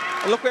now.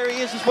 And look where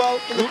he is as well,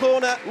 in the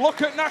corner.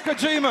 Look at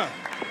Nakajima.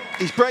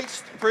 He's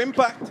braced for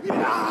impact.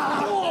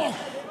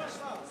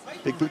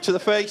 Big boot to the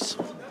face.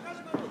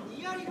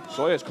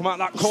 Soya's come out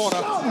that corner.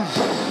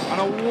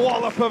 And a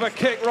wallop of a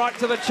kick right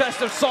to the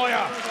chest of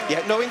Soya.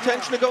 Yeah, no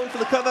intention of going for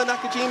the cover,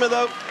 Nakajima,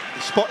 though.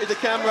 He spotted the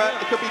camera.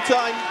 It could be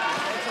time.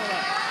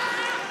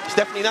 It's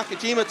definitely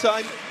Nakajima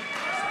time.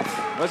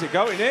 Where's he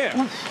going here?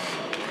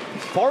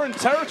 Foreign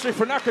territory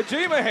for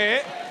Nakajima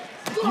here.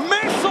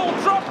 Missile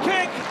drop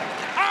kick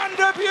and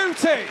a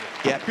beauty.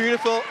 Yeah,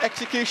 beautiful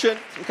execution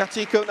from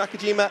Katsuhiko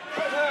Nakajima.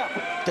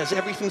 Does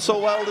everything so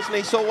well, doesn't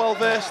he? So well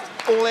versed,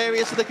 all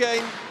areas of the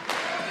game.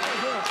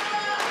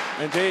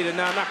 Indeed, and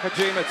now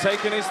Nakajima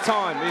taking his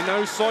time. He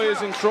knows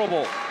Soya's in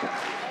trouble.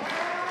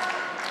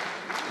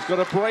 He's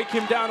got to break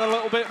him down a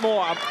little bit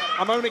more.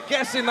 I'm only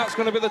guessing that's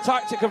going to be the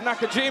tactic of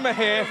Nakajima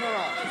here.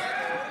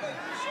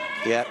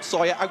 Yeah,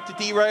 Soya out to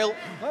derail.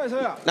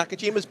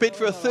 Nakajima's bid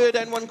for a third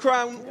N1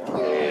 crown.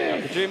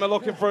 Nakajima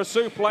looking for a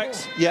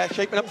suplex. Yeah,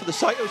 shaping up for the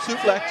Saito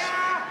suplex.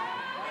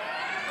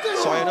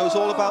 Soya knows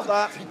all about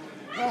that.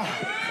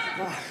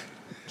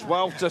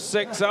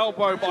 12-6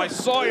 elbow by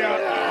Soya.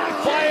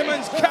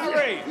 Fireman's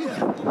carry.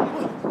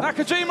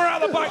 Nakajima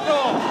out the back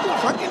door.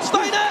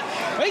 Frankensteiner.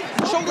 Hey,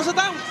 shoulders are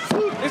down.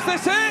 Is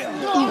this it?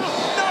 No.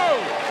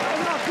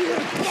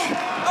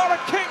 Oh, a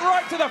kick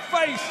right to the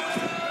face.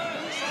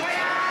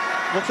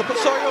 Wants to put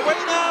Soya away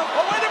now.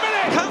 Oh, wait a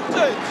minute.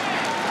 Countered.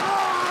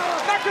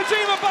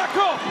 Nakajima back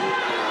up.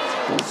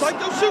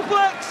 Saito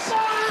suplex.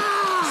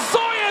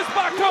 Soya's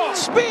back up.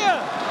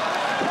 Spear.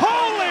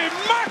 Holy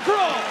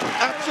mackerel.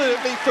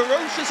 Absolutely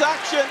ferocious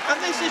action. And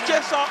this is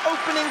just our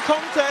opening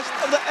contest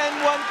of the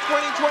N1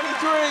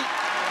 2023.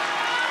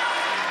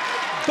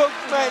 Both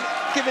men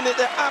giving it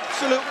their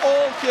absolute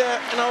all here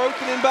in our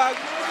opening bout.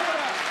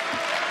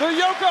 The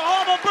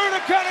Yokohama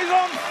Budokan is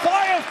on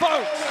fire,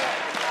 folks.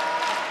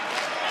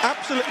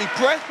 Absolutely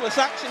breathless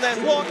action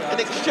then. What an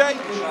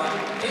exchange.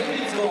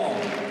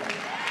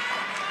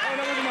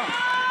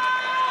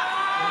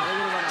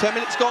 10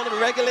 minutes gone of a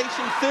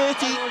regulation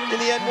 30 in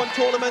the N1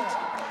 tournament.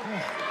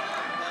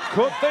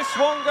 Could this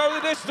one go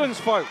the distance,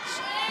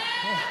 folks?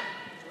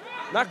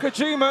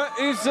 Nakajima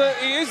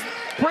is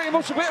pretty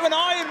much a bit of an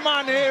Iron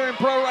Man here in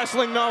pro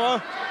wrestling,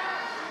 Noah.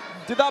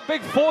 Did that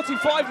big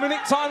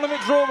 45-minute time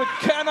limit draw with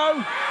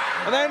Keno.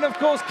 And then, of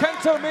course,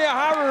 Kento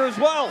Miyahara as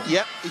well.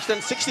 Yep, he's done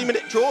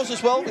 60-minute draws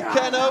as well with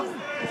Keno.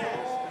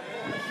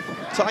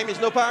 Time is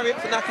no barrier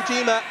for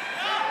Nakajima.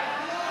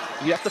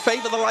 You have to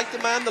favour the lighter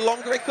man, the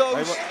longer it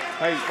goes.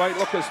 Hey, wait,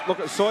 look at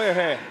Soya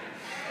here.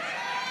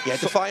 Yeah,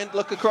 defiant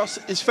look across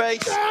his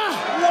face.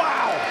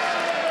 Wow!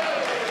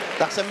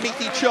 That's a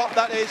meaty chop,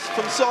 that is,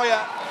 from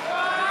Soya.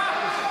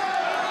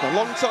 A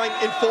long-time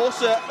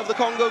enforcer of the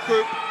Congo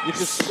group. You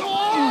can see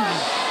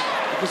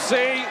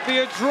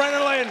the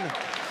adrenaline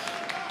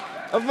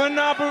of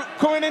Manabu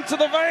coming into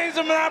the veins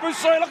of Manabu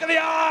Soya. Look at the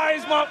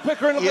eyes, Mark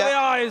Pickering, look at the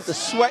eyes. The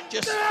sweat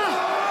just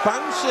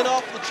bouncing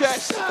off the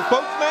chest of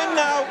both men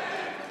now.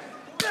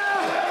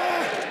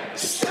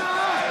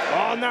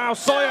 Oh, now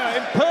Soya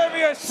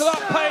impervious to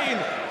that pain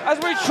as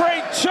we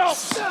trade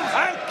chops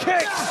and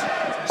kicks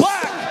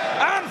back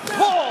and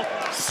forth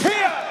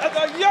here at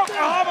the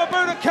Yokohama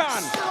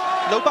Budokan.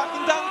 No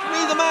backing down from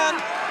either man.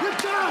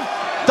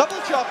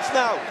 Double chops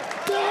now.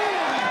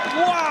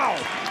 Wow.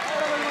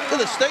 To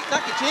the state,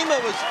 Nakajima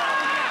was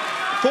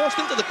forced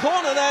into the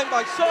corner then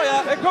by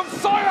Soya. Here comes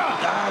Soya.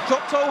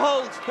 Drop toe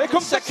hold. Here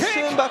comes the Second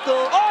kick.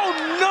 turnbuckle. Oh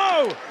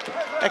no!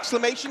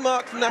 Exclamation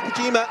mark from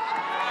Nakajima.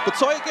 But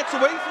Soya gets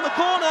away from the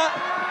corner.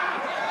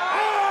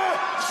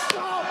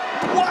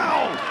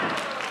 Wow!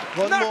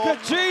 One more.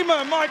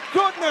 Nakajima, my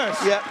goodness!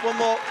 Yeah, one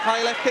more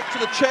high left kick to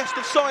the chest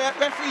of Soya.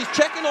 Referee's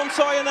checking on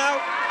Soya now.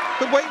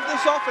 Could wave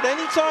this off at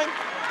any time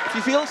if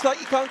he feels like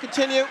he can't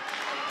continue.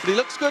 But he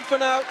looks good for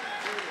now.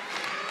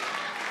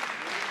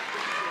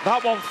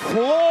 That one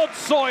floored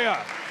Soya.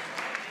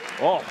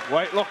 Oh,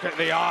 wait, look at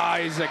the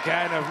eyes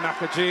again of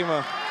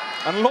Nakajima.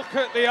 And look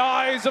at the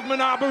eyes of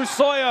Manabu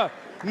Soya.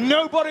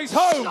 Nobody's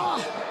home.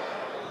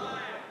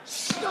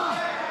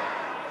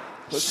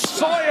 But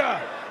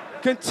Soya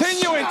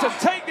continuing to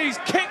take these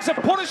kicks of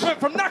punishment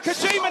from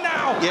Nakajima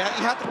now. Yeah,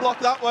 he had to block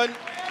that one.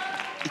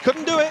 He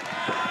couldn't do it.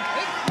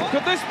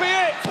 Could this be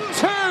it?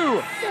 2.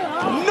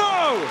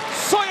 No!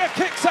 Soya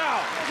kicks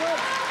out.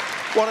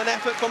 What an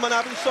effort from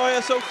Manabu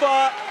Soya so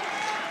far.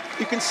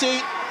 You can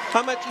see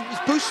how much he was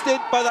boosted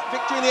by that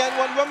victory in the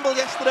N1 Rumble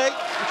yesterday,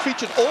 which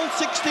featured all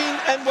 16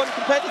 N1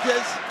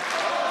 competitors.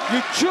 You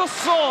just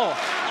saw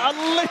a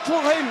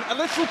little hint, a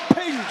little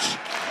pinch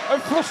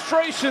of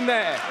frustration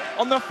there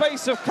on the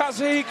face of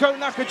Kazuhiko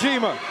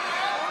Nakajima.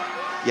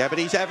 Yeah, but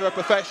he's ever a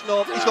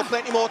professional. He's got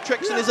plenty more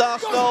tricks in his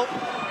arsenal.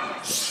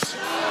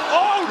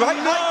 Oh, Right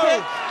no! high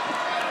kick.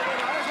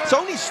 It's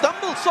only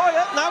stumbled,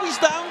 Sawyer. Now he's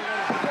down.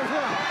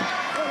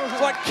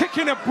 It's like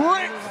kicking a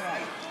brick.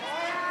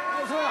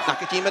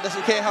 Nakajima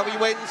doesn't care how he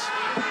wins.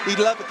 He'd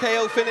love a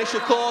KO finish,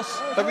 of course.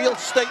 A real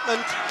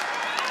statement.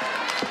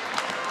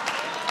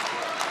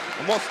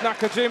 And what's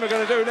Nakajima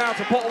going to do now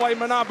to put away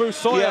Manabu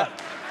Sawyer? Yeah.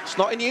 It's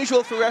not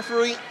unusual for a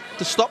referee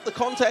to stop the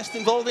contest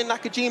involving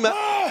Nakajima.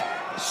 No!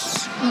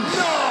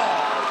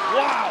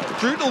 Wow!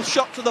 Brutal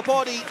shot to the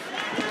body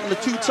from the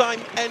two-time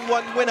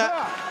N1 winner.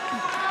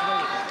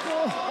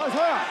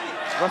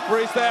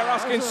 Referee's there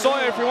asking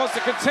Sawyer if he wants to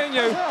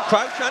continue.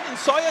 Crowd chanting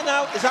Sawyer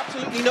now. There's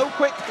absolutely no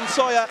quick in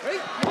Sawyer.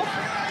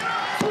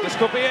 This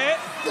could be it.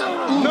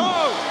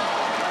 No!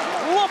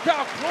 Look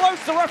how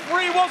close the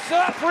referee was to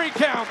that 3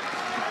 count.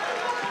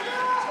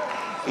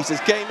 He's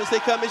as game as they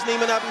come, isn't he,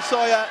 Manabu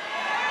Sawyer?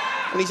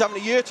 And he's having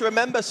a year to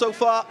remember so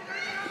far.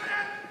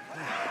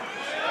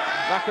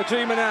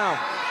 Nakajima now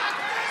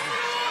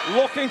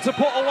looking to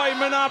put away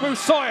Manabu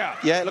Sawyer.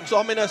 Yeah, it looks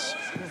ominous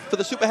for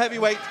the super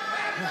heavyweight.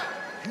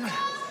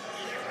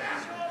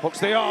 Hooks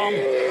the arm.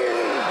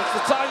 That's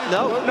the time.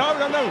 No. No.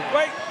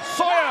 Wait,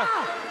 Sawyer.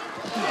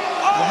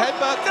 Oh, The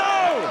headbutt.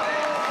 no!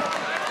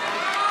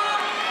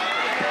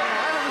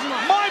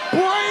 My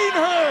brain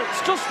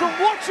hurts just from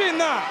watching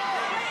that.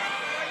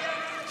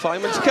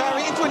 Fireman's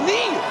carry into a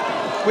knee.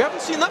 We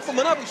haven't seen that from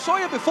Manabu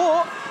Sawyer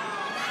before.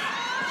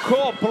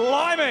 God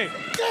blimey.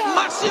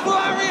 Massive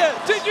lariat.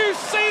 Did you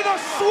see the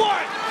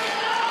sweat?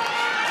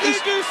 Did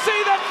you see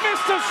the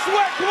mist of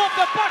sweat come off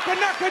the back of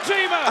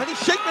Nakajima? And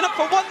he's shaping up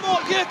for one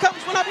more. Here comes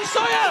Manabu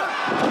Sawyer.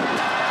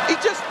 He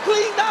just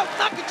cleaned out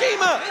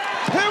Nakajima.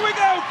 Here we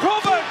go,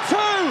 cover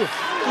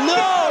 2.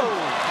 No.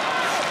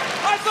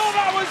 I thought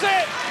that was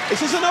it.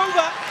 This isn't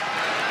over.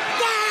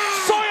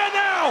 Sawyer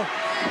now.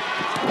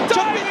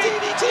 Jumping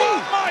DDT. Oh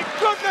my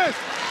goodness.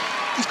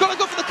 He's got to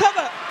go for the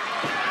cover.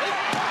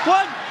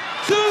 1,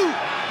 2,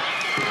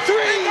 3.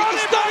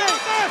 He's done it.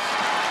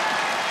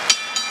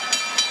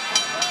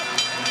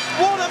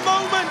 What a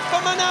moment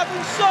for Manabu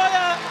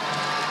Sawyer.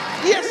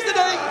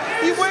 Yesterday,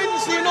 he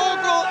wins the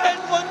inaugural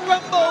N1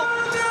 Rumble.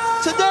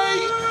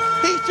 Today,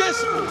 he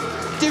just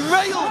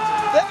derailed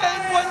the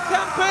N1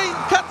 campaign.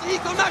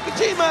 Kazuhiko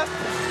Nakajima,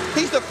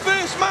 he's the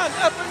first man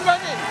up and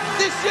running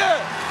this year.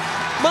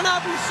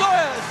 Manabu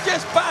Sawyer has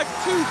just bagged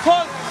 2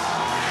 points.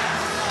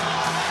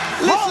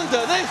 Listen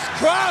to this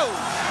crowd.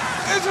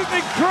 This is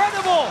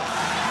incredible.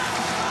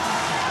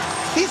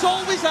 He's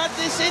always had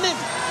this in him.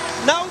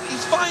 Now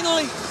he's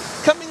finally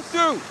coming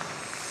through.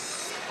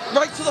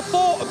 Right to the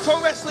fore of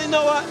Pro Wrestling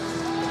Noah.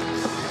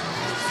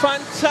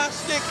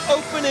 Fantastic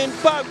opening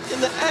bout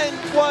in the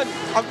N1.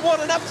 And what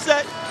an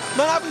upset.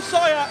 Manabu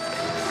Sawyer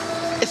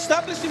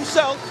established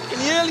himself in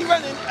the early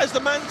running as the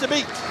man to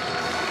beat.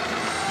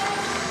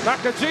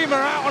 Nakajima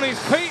out on his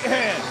feet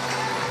here.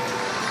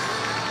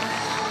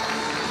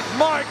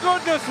 My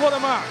goodness, what a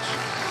match.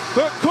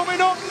 But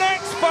coming up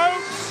next,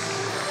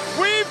 folks,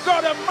 we've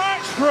got a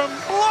match from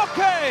Block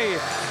A.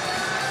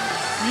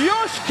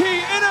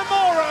 Yoshiki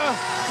Inamura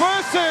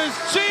versus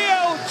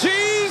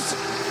GLG's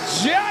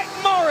Jack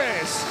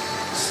Morris.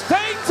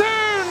 Stay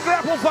tuned,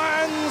 Grapple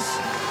fans.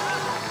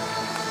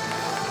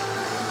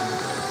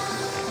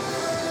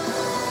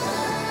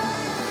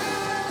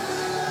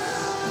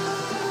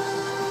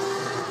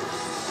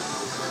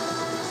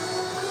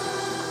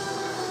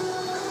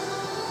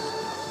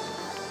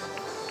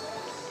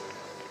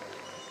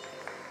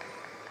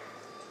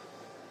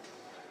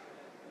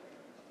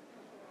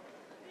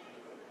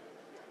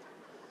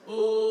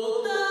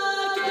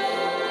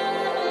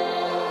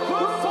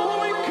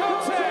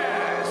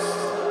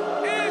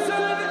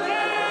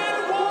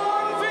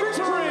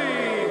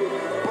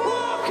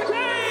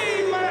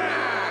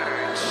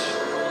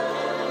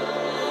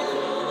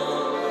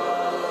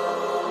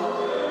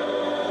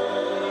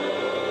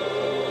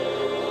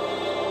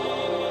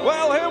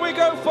 Well, here we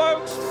go,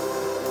 folks.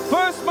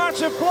 First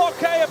match of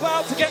Block A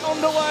about to get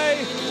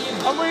underway.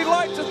 And we'd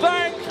like to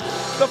thank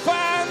the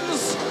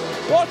fans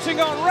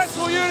watching on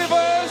Wrestle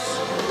Universe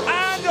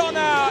and on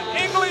our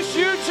English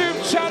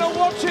YouTube channel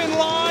watching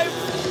live.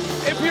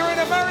 If you're in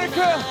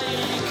America,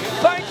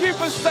 thank you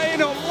for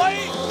staying up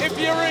late. If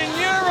you're in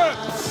Europe,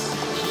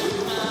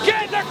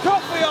 get the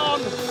coffee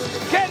on,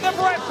 get the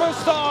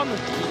breakfast on,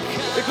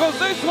 because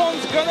this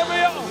one's going to be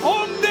a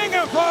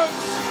humdinger,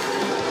 folks.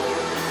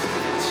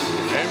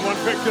 N1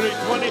 Victory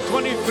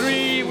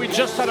 2023, we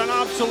just had an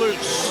absolute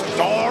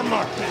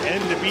stormer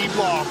in the B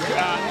block.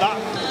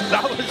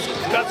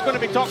 That's going to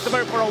be talked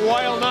about for a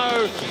while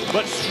now,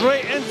 but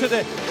straight into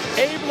the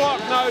A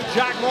block now,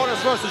 Jack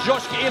Morris versus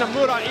Yoshiki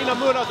Inamura.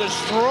 Inamura, the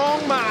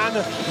strong man,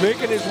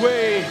 making his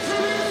way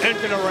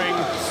into the ring.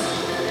 1,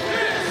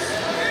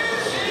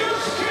 2,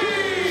 3,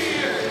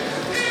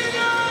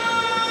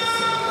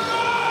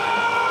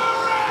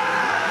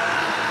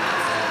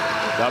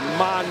 The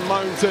Man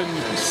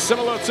Mountain,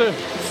 similar to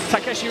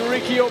Takeshi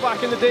Rikio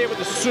back in the day with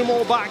the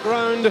sumo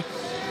background.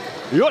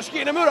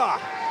 Yoshiki Inamura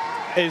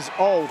is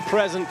all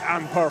present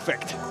and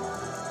perfect.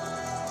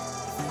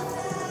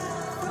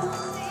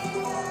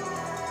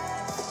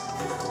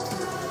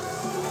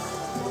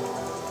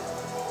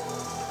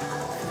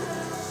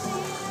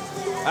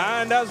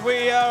 And as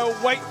we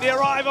wait the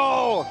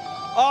arrival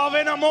of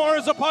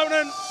Inamura's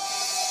opponent,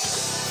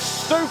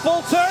 Stu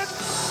Fulton.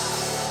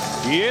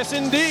 Yes,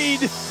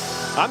 indeed.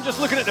 I'm just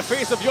looking at the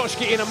face of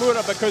Yoshiki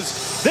Inamura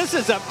because this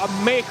is a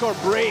make or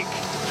break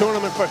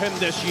tournament for him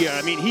this year.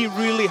 I mean, he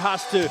really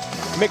has to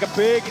make a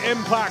big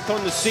impact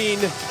on the scene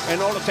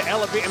in order to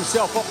elevate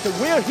himself up to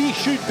where he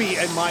should be,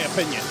 in my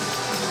opinion.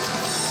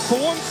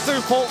 For once, Stu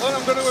Fulton,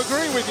 I'm going to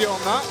agree with you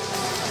on that.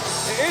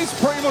 It is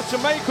pretty much a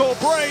make or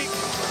break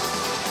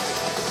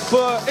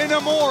for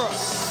Inamura.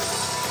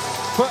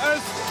 But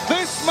as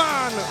this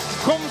man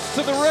comes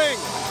to the ring,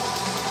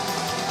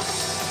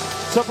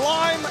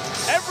 sublime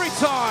every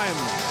time,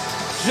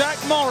 Jack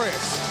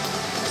Morris.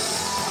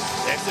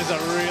 This is a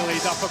really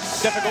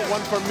difficult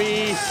one for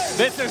me.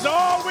 This is,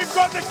 oh, we've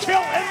got the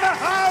kilt in the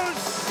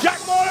house! Jack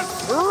Morris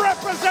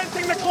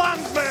representing the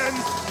Klansmen.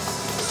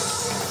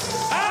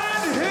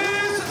 And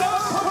his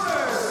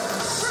opponent,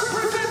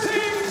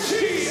 representing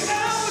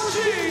GLG,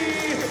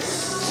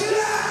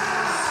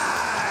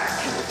 Jack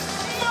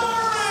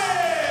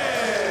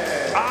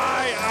Morris!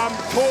 I am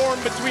torn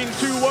between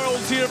two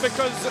worlds here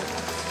because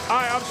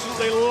I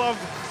absolutely love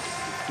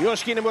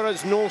Yoshiki Inamura,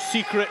 is no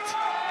secret,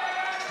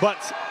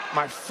 but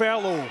my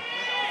fellow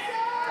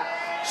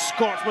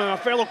Scotsman, my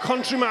fellow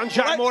countryman,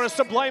 Jack Morris,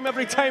 sublime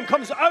every time,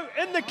 comes out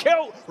in the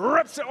kilt,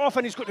 rips it off,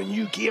 and he's got the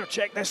new gear.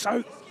 Check this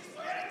out.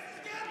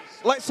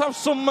 Let's have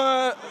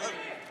a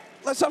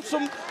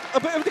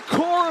bit of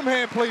decorum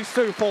here, please,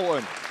 Stu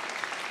Fulton.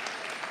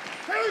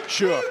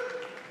 Sure.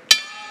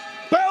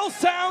 Bell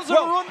sounds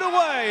are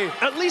underway.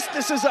 At least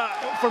this is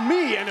for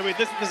me anyway,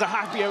 this is a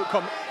happy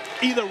outcome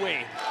either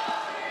way.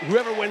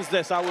 Whoever wins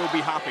this, I will be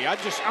happy.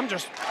 I'm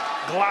just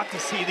glad to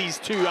see these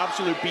two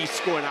absolute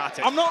beasts going at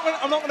it. I'm not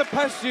going to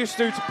pester you,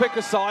 Stu, to pick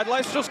a side.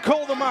 Let's just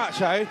call the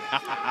match, eh?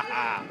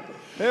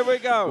 Here we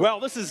go. Well,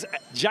 this is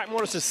Jack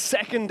Morris's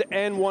second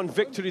N-1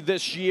 victory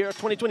this year.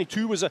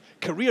 2022 was a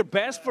career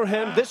best for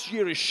him. This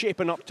year is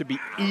shaping up to be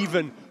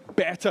even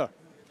better.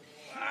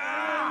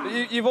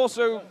 You've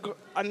also got,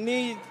 I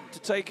need to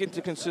take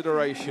into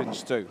consideration,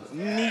 Stu.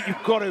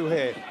 You've got to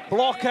here.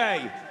 Block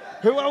A.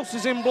 Who else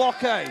is in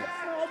Block A?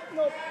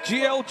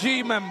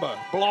 GLG member,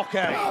 Block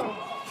A.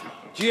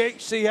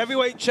 GHC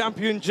heavyweight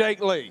champion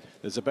Jake Lee.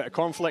 There's a bit of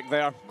conflict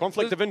there.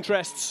 Conflict of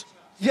interests.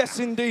 Yes,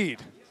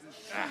 indeed.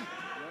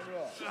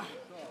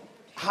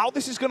 How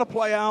this is going to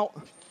play out,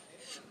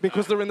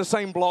 because they're in the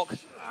same block,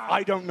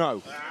 I don't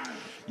know.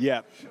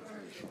 Yeah,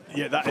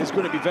 that is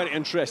going to be very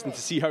interesting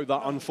to see how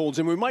that unfolds.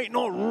 And we might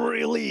not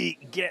really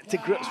get to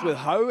grips with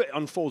how it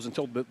unfolds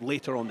until a bit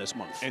later on this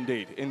month.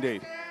 Indeed,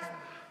 indeed.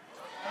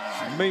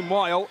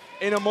 Meanwhile,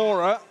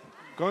 Inamura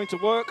going to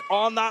work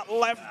on that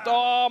left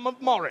arm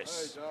of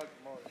Morris.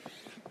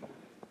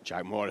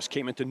 Jack Morris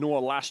came into Noah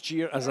last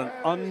year as an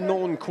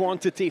unknown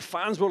quantity.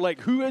 Fans were like,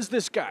 who is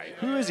this guy?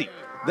 Who is he?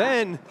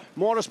 Then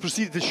Morris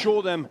proceeded to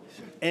show them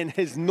in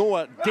his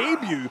Noah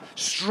debut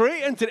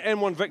straight into the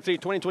N1 victory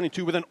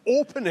 2022 with an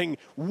opening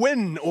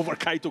win over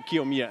Kaito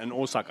Kiyomiya in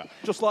Osaka.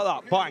 Just like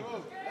that, bang.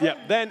 Yeah,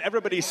 then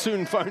everybody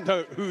soon found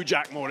out who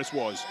Jack Morris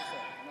was.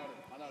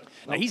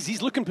 Now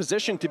he's looking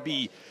positioned to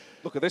be,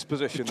 look at this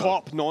position,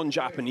 top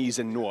non-Japanese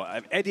in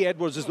Noah. Eddie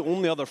Edwards is the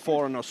only other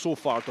foreigner so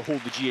far to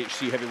hold the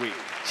GHC Heavyweight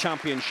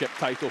Championship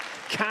title.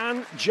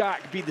 Can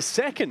Jack be the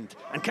second?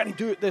 And can he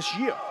do it this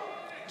year?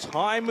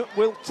 Time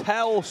will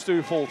tell,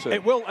 Stu Fulton.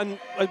 It will, and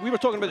we were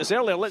talking about this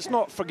earlier, let's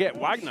not forget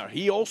Wagner.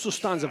 He also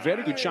stands a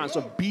very good chance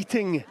of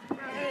beating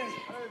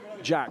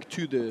Jack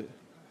to the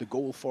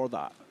goal for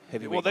that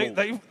heavyweight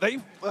gold.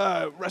 They've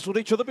wrestled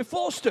each other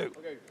before, Stu.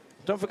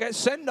 Don't forget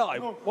Sendai.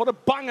 What a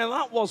banger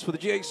that was for the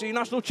GHC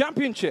National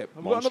Championship.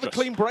 We've got another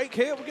clean break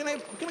here. We're gonna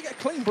get a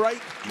clean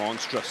break.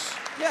 Monstrous.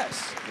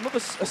 Yes.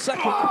 A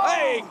second.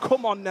 Hey,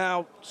 come on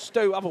now,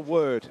 Stu. Have a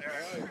word.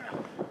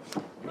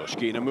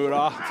 Yoshiki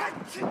Inamura.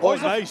 Oh,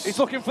 nice. He's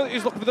looking for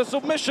the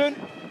submission.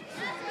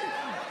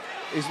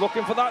 He's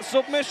looking for that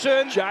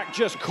submission. Jack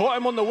just caught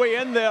him on the way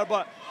in there,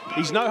 but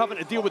he's now having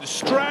to deal with the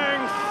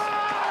strength.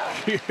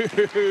 Huge.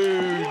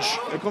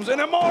 Here comes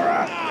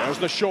Inamura. There's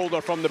the shoulder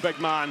from the big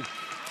man.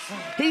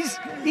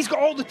 He's got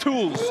all the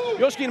tools.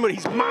 Yoshiki Inamura,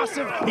 he's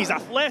massive, he's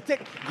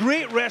athletic,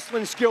 great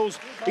wrestling skills.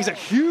 He's a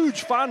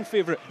huge fan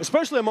favorite,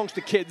 especially amongst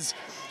the kids.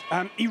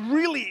 He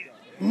really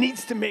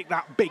needs to make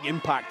that big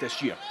impact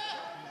this year.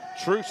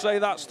 True say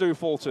that, Stu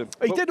Fulton.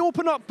 He did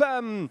open up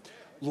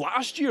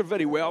last year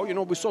very well. You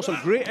know, we saw some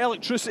great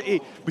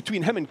electricity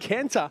between him and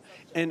Kenta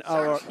in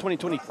our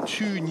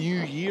 2022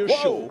 New Year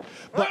show.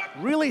 But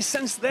really,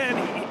 since then,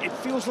 it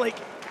feels like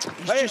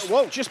he's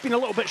just been a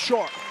little bit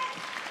short.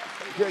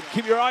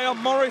 Keep your eye on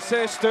Morris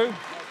here, Stu.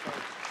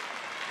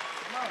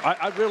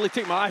 I rarely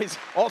take my eyes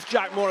off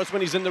Jack Morris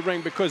when he's in the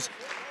ring because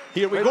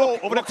here we go,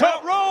 over the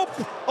top rope.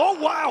 Oh,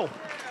 wow.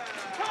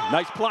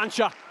 Nice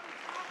plancha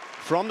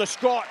from the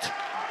Scot.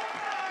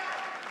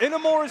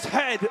 Inamura's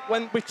head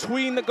went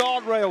between the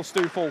guardrails,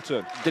 Stu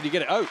Fulton. Did he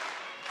get it out?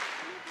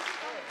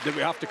 Did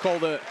we have to call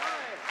the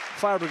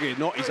fire brigade?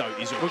 No, he's out.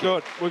 He's okay. We're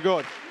good. We're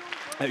good.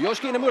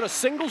 Yoshiki Inamura's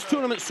singles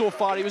tournament so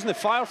far. He was in the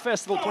Fire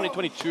Festival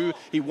 2022.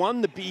 He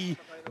won the B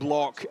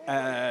block,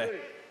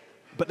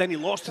 but then he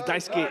lost to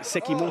Daisuke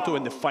Sekimoto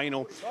in the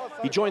final.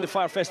 He joined the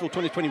Fire Festival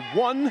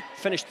 2021,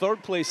 finished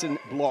third place in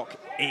Block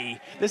A.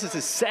 This is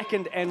his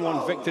second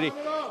N1 victory.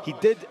 He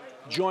did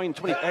join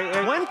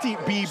 2020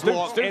 B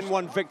block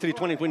N1 victory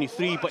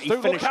 2023, but he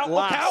finished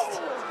last.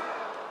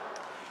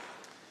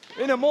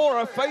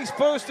 Inamura face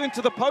first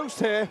into the post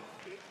here.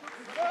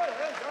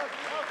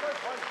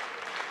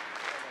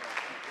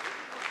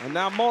 And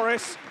now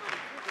Morris.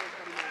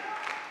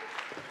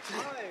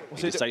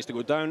 He decides to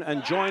go down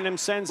and join him,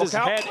 sends his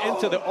head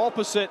into the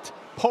opposite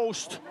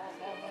post.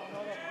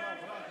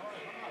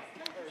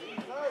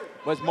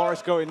 Where's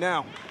Morris going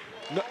now?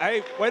 No,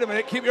 hey, wait a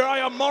minute, keep your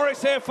eye on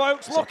Morris here,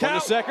 folks. Look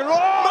out. The second rope.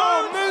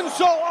 Oh,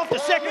 moonsault off the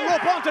second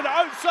rope onto the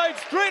outside,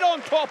 straight on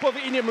top of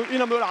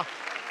Inamura.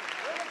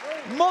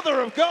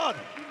 Mother of God.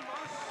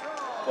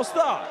 What's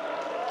that?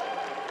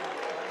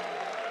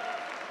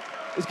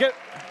 He's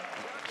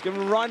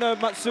giving Rhino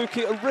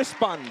Matsuki a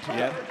wristband.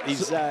 Yeah,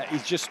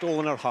 he's just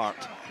stolen her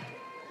heart.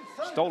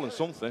 Stolen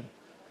something.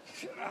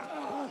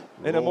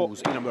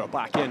 Inamura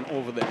back in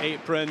over the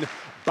apron.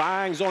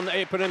 Bangs on the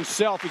apron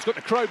himself. He's got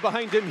the crowd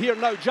behind him here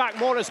now. Jack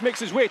Morris makes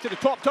his way to the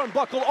top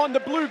turnbuckle on the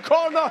blue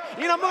corner.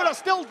 Inamura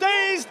still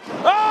dazed.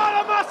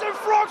 Ah, the massive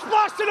frog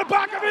splash to the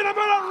back of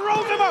Inamura.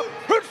 Rolls him up.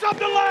 Hooks up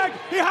the leg.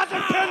 He has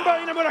him pinned, but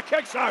Inamura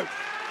kicks out.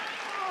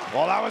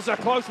 Well, that was a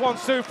close one,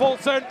 Stu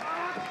Fulton.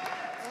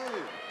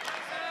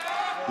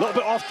 A little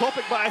bit off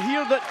topic, but I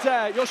hear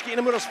that Yoshiki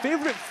Inamura's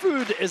favourite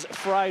food is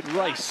fried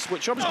rice,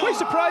 which I was quite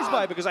surprised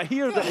by because I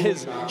hear that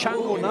his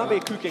chango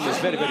nabe cooking is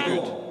very, very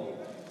good.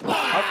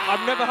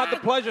 I've never had the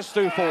pleasure,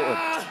 Stu Fulton.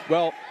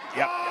 Well,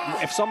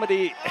 yeah, if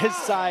somebody his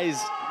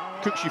size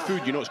cooks you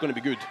food, you know it's going to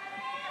be good.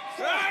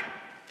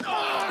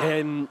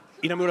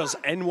 Inamura's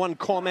N1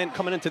 comment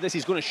coming into this,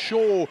 he's going to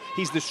show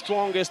he's the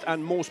strongest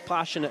and most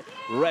passionate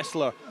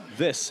wrestler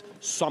this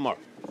summer.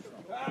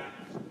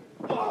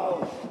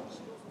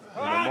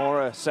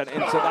 Inamura sent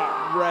into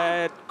that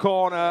red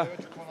corner.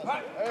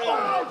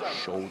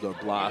 Shoulder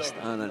blast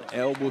and an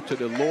elbow to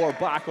the lower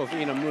back of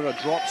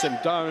Inamura, drops him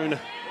down.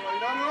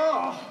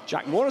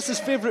 Jack Morris's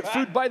favourite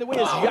food, by the way,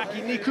 is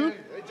yakiniku.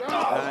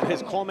 And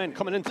his comment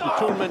coming into the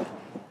tournament,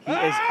 he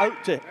is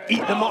out to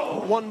eat them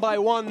up one by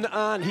one,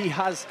 and he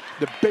has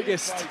the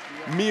biggest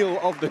meal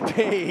of the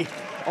day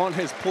on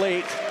his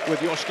plate with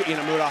Yoshiki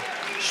Inamura.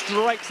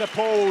 Strikes a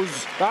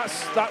pose.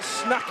 That's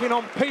snacking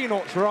on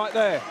peanuts right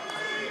there.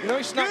 You know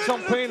he snacks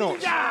on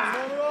peanuts.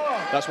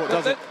 That's what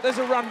does it. There's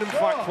a random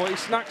fact for you. He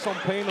snacks on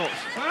peanuts.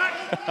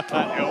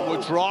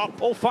 Elbow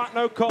drop. All fat,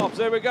 no carbs.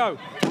 There we go.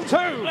 2.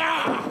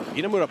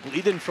 Inamura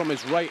bleeding from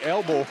his right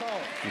elbow.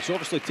 He's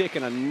obviously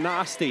taken a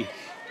nasty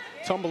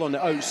tumble on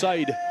the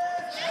outside.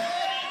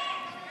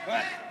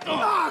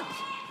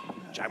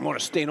 Jack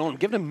Morris staying on,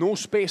 giving him no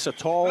space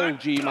at all,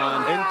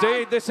 G-Man.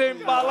 Indeed, this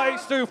ain't ballet,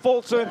 Stu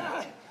Fulton.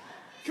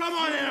 Come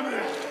on,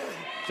 Inamura.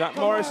 Jack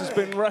Morris has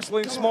been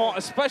wrestling smart,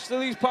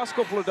 especially these past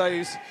couple of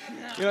days.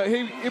 You know,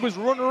 he was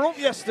runner-up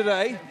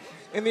yesterday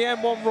in the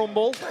N1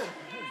 Rumble,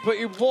 but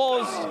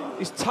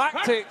his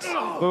tactics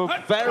were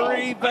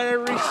very,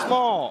 very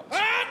smart.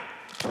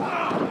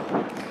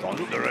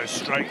 Thunderous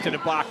strike to the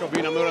back of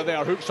Inamura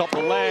there, hooks up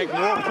the leg,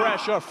 more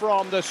pressure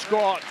from the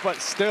Scot, but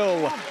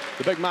still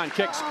the big man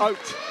kicks out.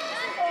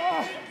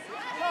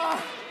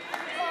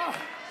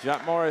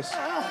 Jack Morris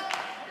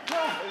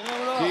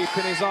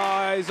keeping his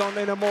eyes on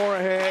Inamura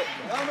here,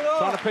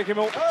 trying to pick him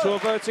up to a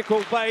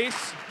vertical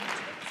base,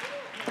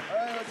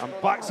 and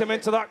backs him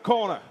into that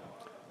corner.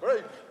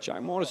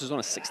 Jack Morris is on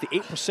a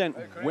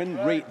 68% win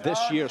rate this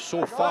year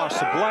so far,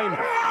 sublime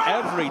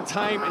every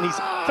time, and he's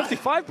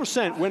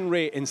 55% win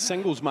rate in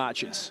singles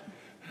matches.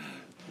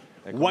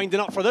 Winding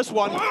up for this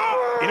one,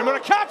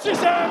 Inamura catches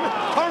him,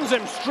 turns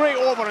him straight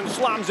over and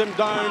slams him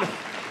down.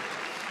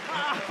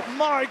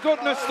 My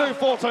goodness, Stu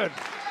Fulton.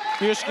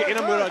 Yoshiki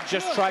Inamura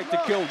just tried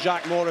to kill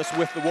Jack Morris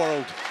with the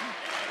world.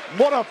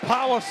 What a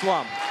power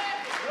slam.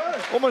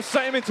 Almost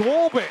sent him into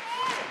orbit.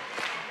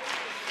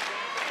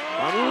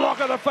 And look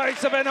at the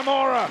face of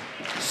Inamura,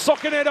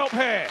 sucking it up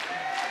here.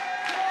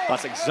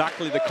 That's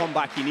exactly the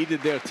comeback he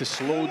needed there to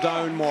slow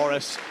down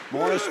Morris.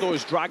 Morris, though,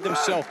 has dragged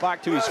himself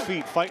back to his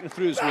feet, fighting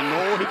through as we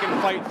know he can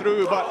fight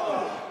through, but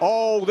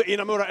the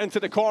Inamura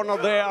into the corner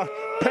there,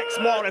 picks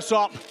Morris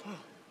up.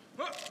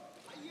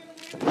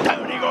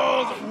 Down he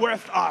goes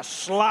with a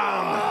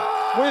slam.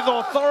 With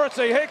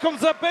authority, here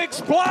comes the big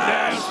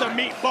splash. There's the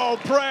meatball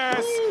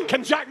press.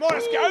 Can Jack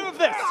Morris get out of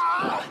this?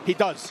 He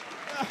does.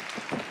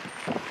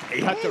 He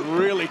had to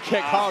really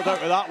kick hard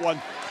out of that one.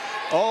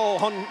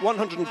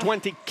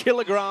 120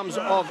 kilograms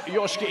of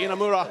Yoshiki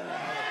Inamura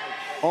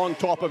on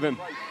top of him.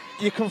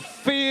 You can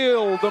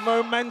feel the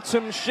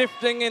momentum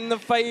shifting in the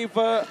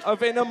favor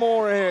of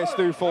Inamura here,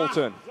 Stu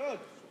Fulton.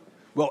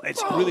 Well,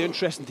 it's really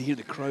interesting to hear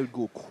the crowd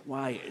go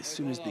quiet as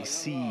soon as they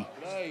see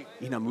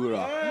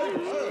Inamura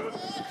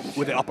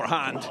with the upper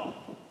hand.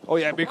 Oh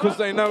yeah, because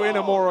they know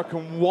Inamura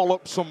can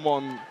wallop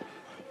someone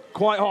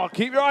quite hard.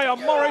 Keep your eye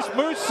on Morris.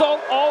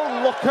 Moonsault.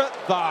 Oh, look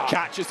at that.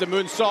 Catches the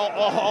moonsault.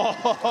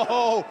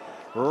 Oh,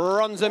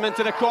 runs him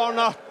into the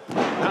corner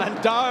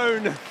and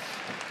down.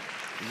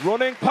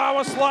 Running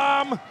power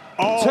slam.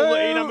 Oh, Two.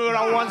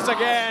 Inamura once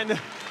again.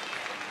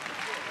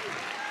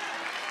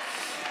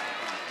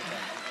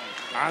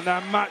 And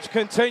the match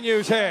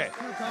continues here.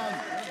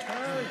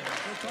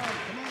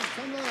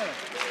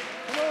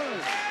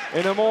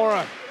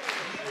 Inamura.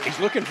 He's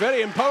looking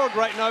very empowered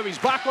right now. He's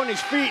back on his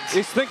feet.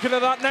 He's thinking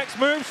of that next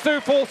move, Stu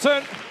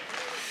Fulton.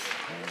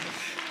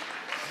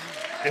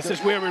 This is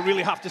where we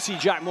really have to see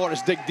Jack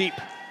Morris dig deep.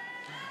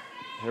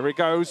 Here he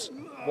goes.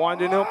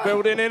 Winding up,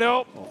 building it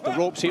up. Off the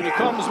ropes, here he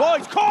comes. Oh,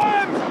 he's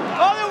caught him!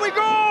 Oh, there we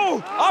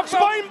go!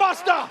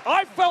 Spinebuster!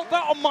 I felt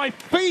that on my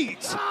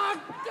feet.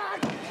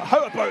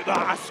 How about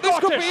that? This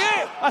could be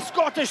it. A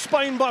Scottish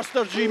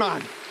spinebuster,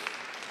 G-Man.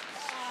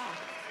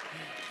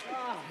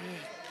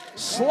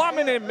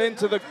 Slamming him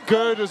into the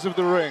girders of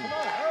the ring.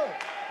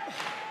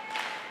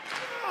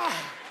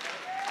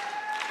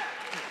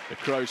 The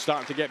crowd's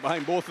starting to get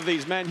behind both of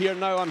these men here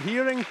now. I'm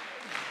hearing a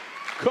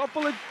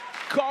couple of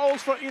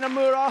calls for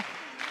Inamura.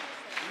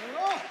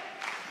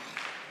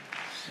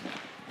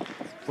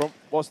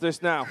 What's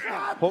this now?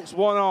 Hooks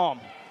one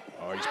arm.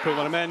 Oh, he's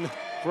pulling him in.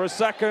 For a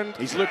second.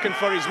 He's looking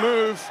for his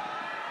move.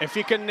 If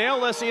he can nail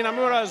this,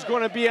 Inamura is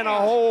going to be in a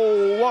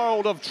whole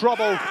world of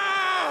trouble.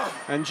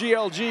 And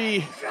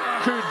GLG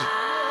could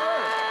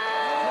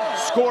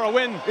score a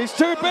win. He's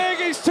too big,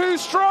 he's too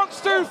strong,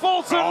 Stu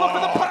Fulton. Look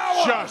at the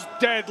power. Just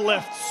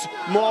deadlifts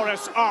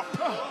Morris up.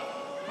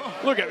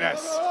 Look at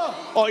this.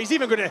 Oh, he's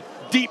even going to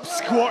deep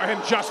squat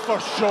him just for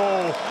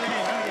show.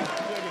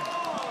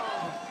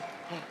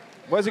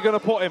 Where's he going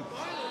to put him?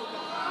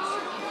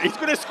 He's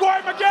going to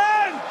squat him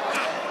again.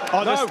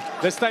 Oh, no.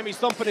 This time he's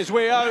thumping his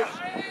way out.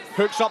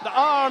 Hooks up the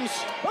arms.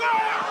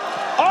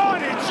 Oh,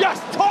 and he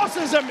just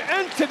tosses him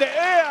into the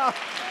air.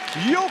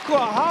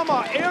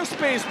 Yokohama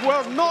airspace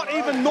were not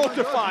even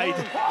notified.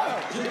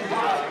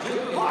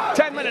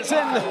 10 minutes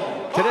in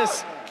to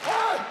this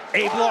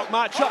A-block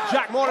matchup.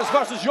 Jack Morris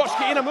versus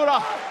Yoshiki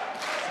Inamura.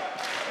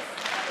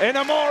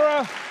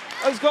 Inamura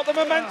has got the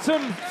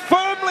momentum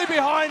firmly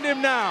behind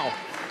him now.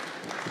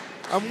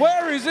 And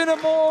where is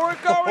Inamura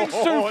going,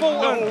 Stu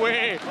Fulton? No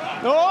way.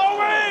 No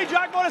way.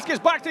 Jack Morris gets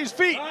back to his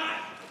feet.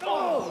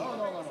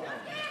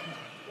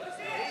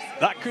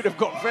 That could have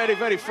got very,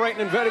 very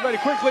frightening very, very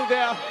quickly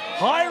there.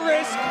 High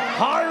risk,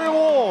 high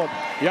reward.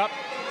 Yep.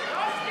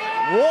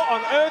 What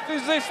on earth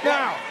is this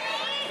now?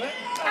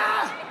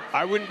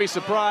 I wouldn't be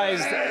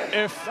surprised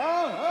if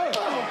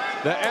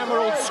the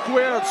emerald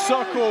squared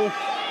circle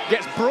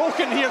gets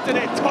broken here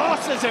today.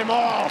 Tosses him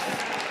off.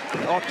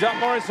 Oh, Jack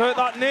Morris hurt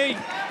that knee.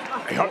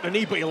 He hurt the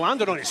knee, but he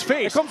landed on his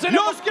face. Here comes in.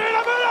 Yosuke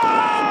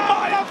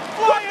Inamura! A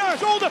flying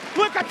shoulder.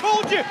 Look, I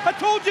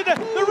told you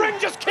the ring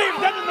just caved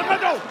in the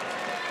middle.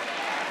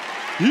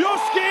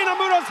 Yosuke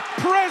Inamura's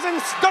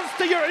presence does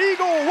to your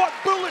ego what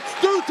bullets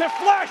do to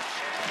flesh.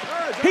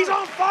 He's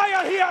on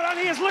fire here, and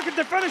he is looking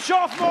to finish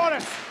off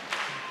Morris.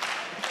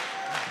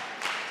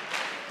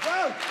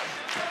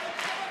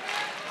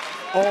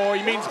 Oh,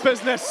 he means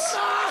business.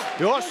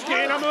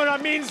 Yosuke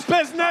Inamura means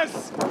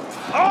business.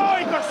 Oh,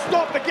 he got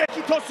stopped. The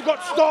Geki Toss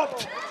got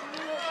stopped.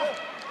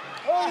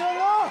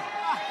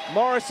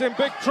 Morris in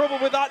big trouble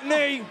with that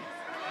knee.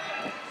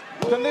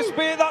 Can this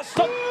be it? That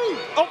stop?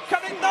 Oh,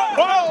 can it not?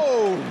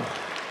 Oh!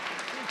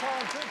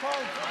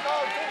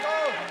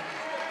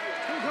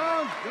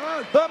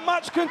 The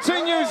match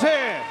continues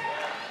here.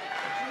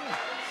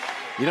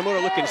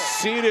 Inamura looking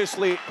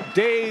seriously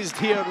dazed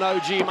here now,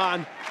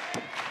 G-Man.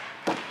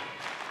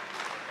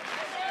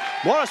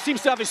 Morris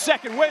seems to have his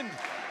second wind.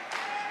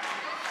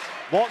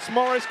 What's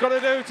Morris got to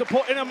do to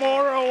put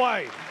Inamura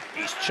away?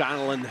 He's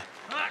channeling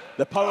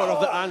the power of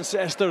the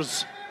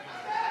ancestors.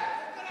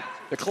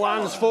 The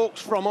clans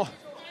folks from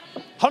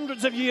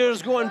hundreds of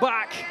years going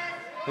back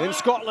in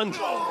Scotland.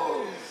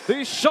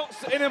 These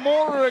shots that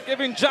Inamura are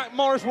giving Jack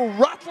Morris will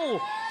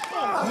rattle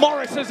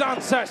Morris's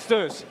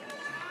ancestors.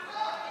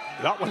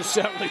 That one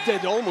certainly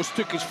did. Almost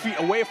took his feet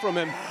away from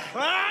him.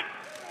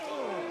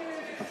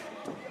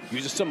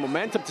 Uses some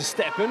momentum to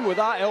step in with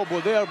that elbow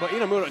there, but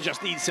Inamura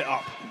just eats it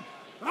up.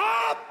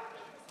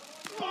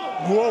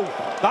 Whoa,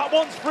 that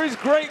one's for his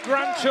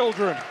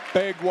great-grandchildren.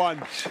 Big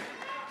one.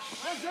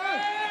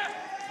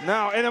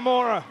 Now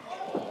Inamura.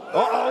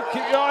 Uh-oh,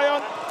 keep your eye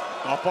on.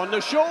 Up on the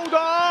shoulder.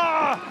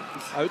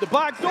 Out the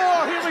back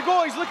door. Here we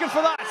go. He's looking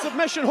for that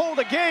submission hold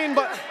again,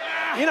 but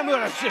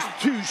Inamura's just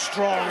too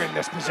strong in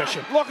this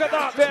position. Look at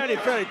that. Very,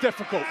 very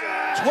difficult.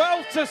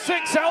 12 to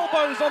 6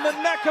 elbows on the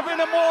neck of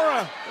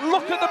Inamura.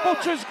 Look at the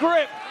butcher's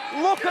grip.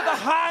 Look at the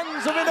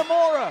hands of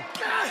Inamura.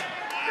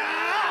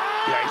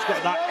 Yeah, he's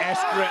got that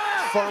S-grip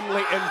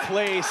firmly in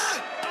place.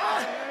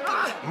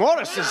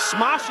 Morris is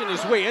smashing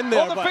his way in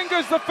there. Oh, the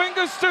fingers,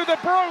 Stu, they're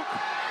broke.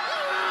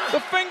 The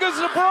fingers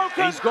are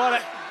broken. He's got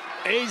it.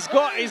 He's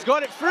got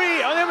it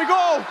free, and there we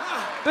go.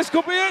 This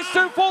could be it,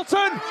 Stu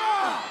Fulton.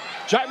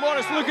 Jack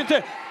Morris looking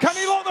to. Can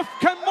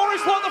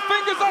Morris lock the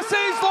fingers? That's it,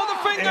 he's locked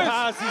the fingers. He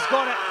has, he's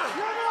got it.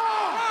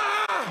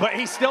 But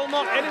he's still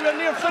not anywhere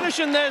near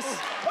finishing this.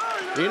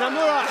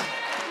 Inamura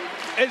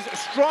is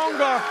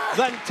stronger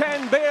than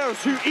 10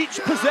 bears who each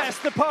possess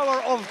the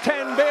power of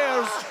 10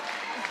 bears.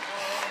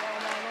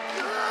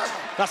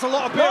 That's a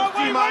lot of bears,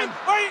 G-Man.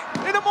 Wait,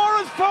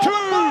 Inamura's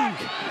fallen back.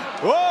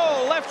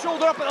 Whoa, left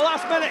shoulder up at the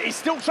last minute. He's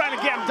still trying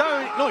to get him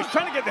down. No, he's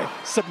trying to get the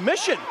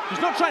submission. He's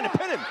not trying to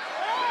pin him.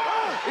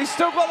 He's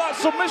still got that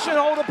submission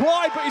hold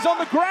applied, but he's on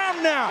the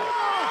ground now.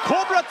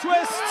 Cobra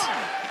twist.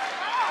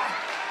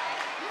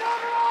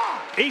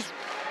 He's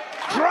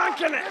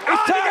cranking it. He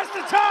gets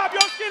the tab.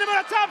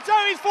 Yoshinobu taps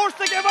out. He's forced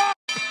to give up.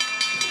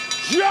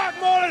 Jack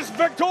Morris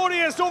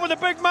victorious over the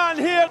big man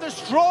here. The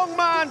strong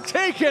man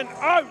taken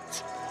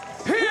out.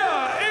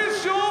 Here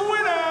is your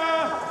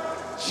winner,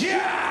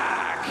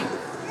 Jack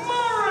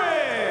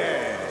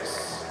Morris.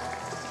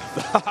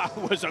 That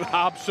was an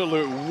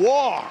absolute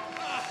war.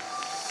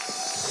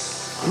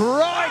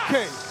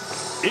 Crikey.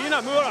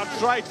 Inamura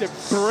tried to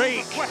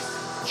break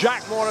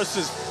Jack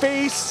Morris's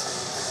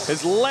face,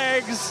 his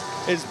legs,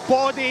 his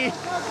body,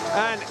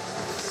 and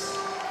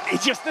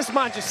this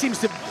man just seems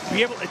to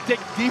be able to dig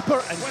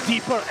deeper and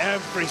deeper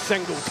every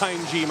single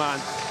time, G-Man.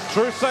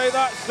 True say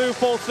that, Stu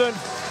Fulton.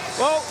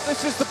 Well,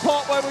 this is the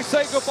part where we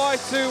say goodbye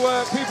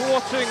to people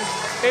watching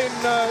in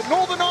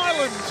Northern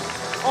Ireland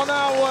on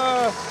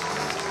our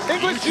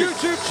English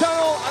YouTube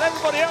channel and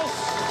everybody else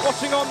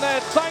watching on there.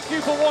 Thank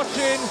you for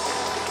watching.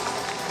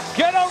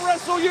 Get on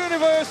Wrestle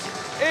Universe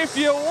if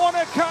you want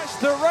to catch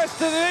the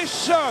rest of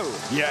this show.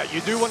 Yeah,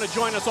 you do want to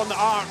join us on the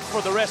Arc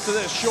for the rest of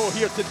this show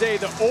here today.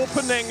 The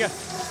opening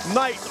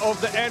night of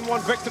the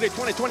N-1 Victory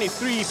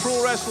 2023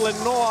 Pro Wrestling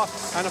Noah.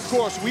 And of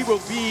course, we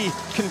will be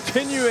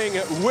continuing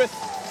with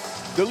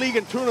the league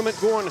and tournament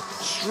going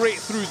straight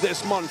through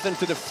this month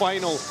into the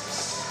final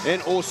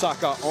in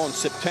Osaka on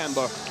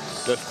September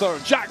the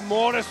 3rd. Jack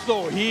Morris,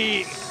 though,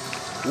 he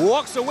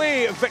walks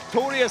away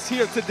victorious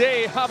here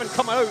today, having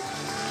come out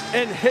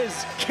in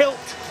his kilt,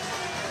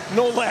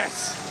 no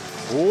less.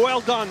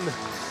 Well done.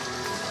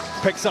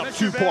 Picks up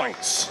 2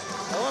 points.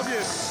 I love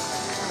you.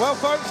 Well,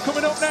 folks,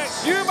 coming up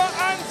next, Yuma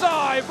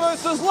Anzai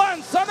versus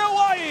Lance and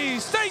Hawaii.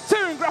 Stay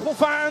tuned, Grapple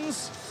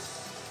fans.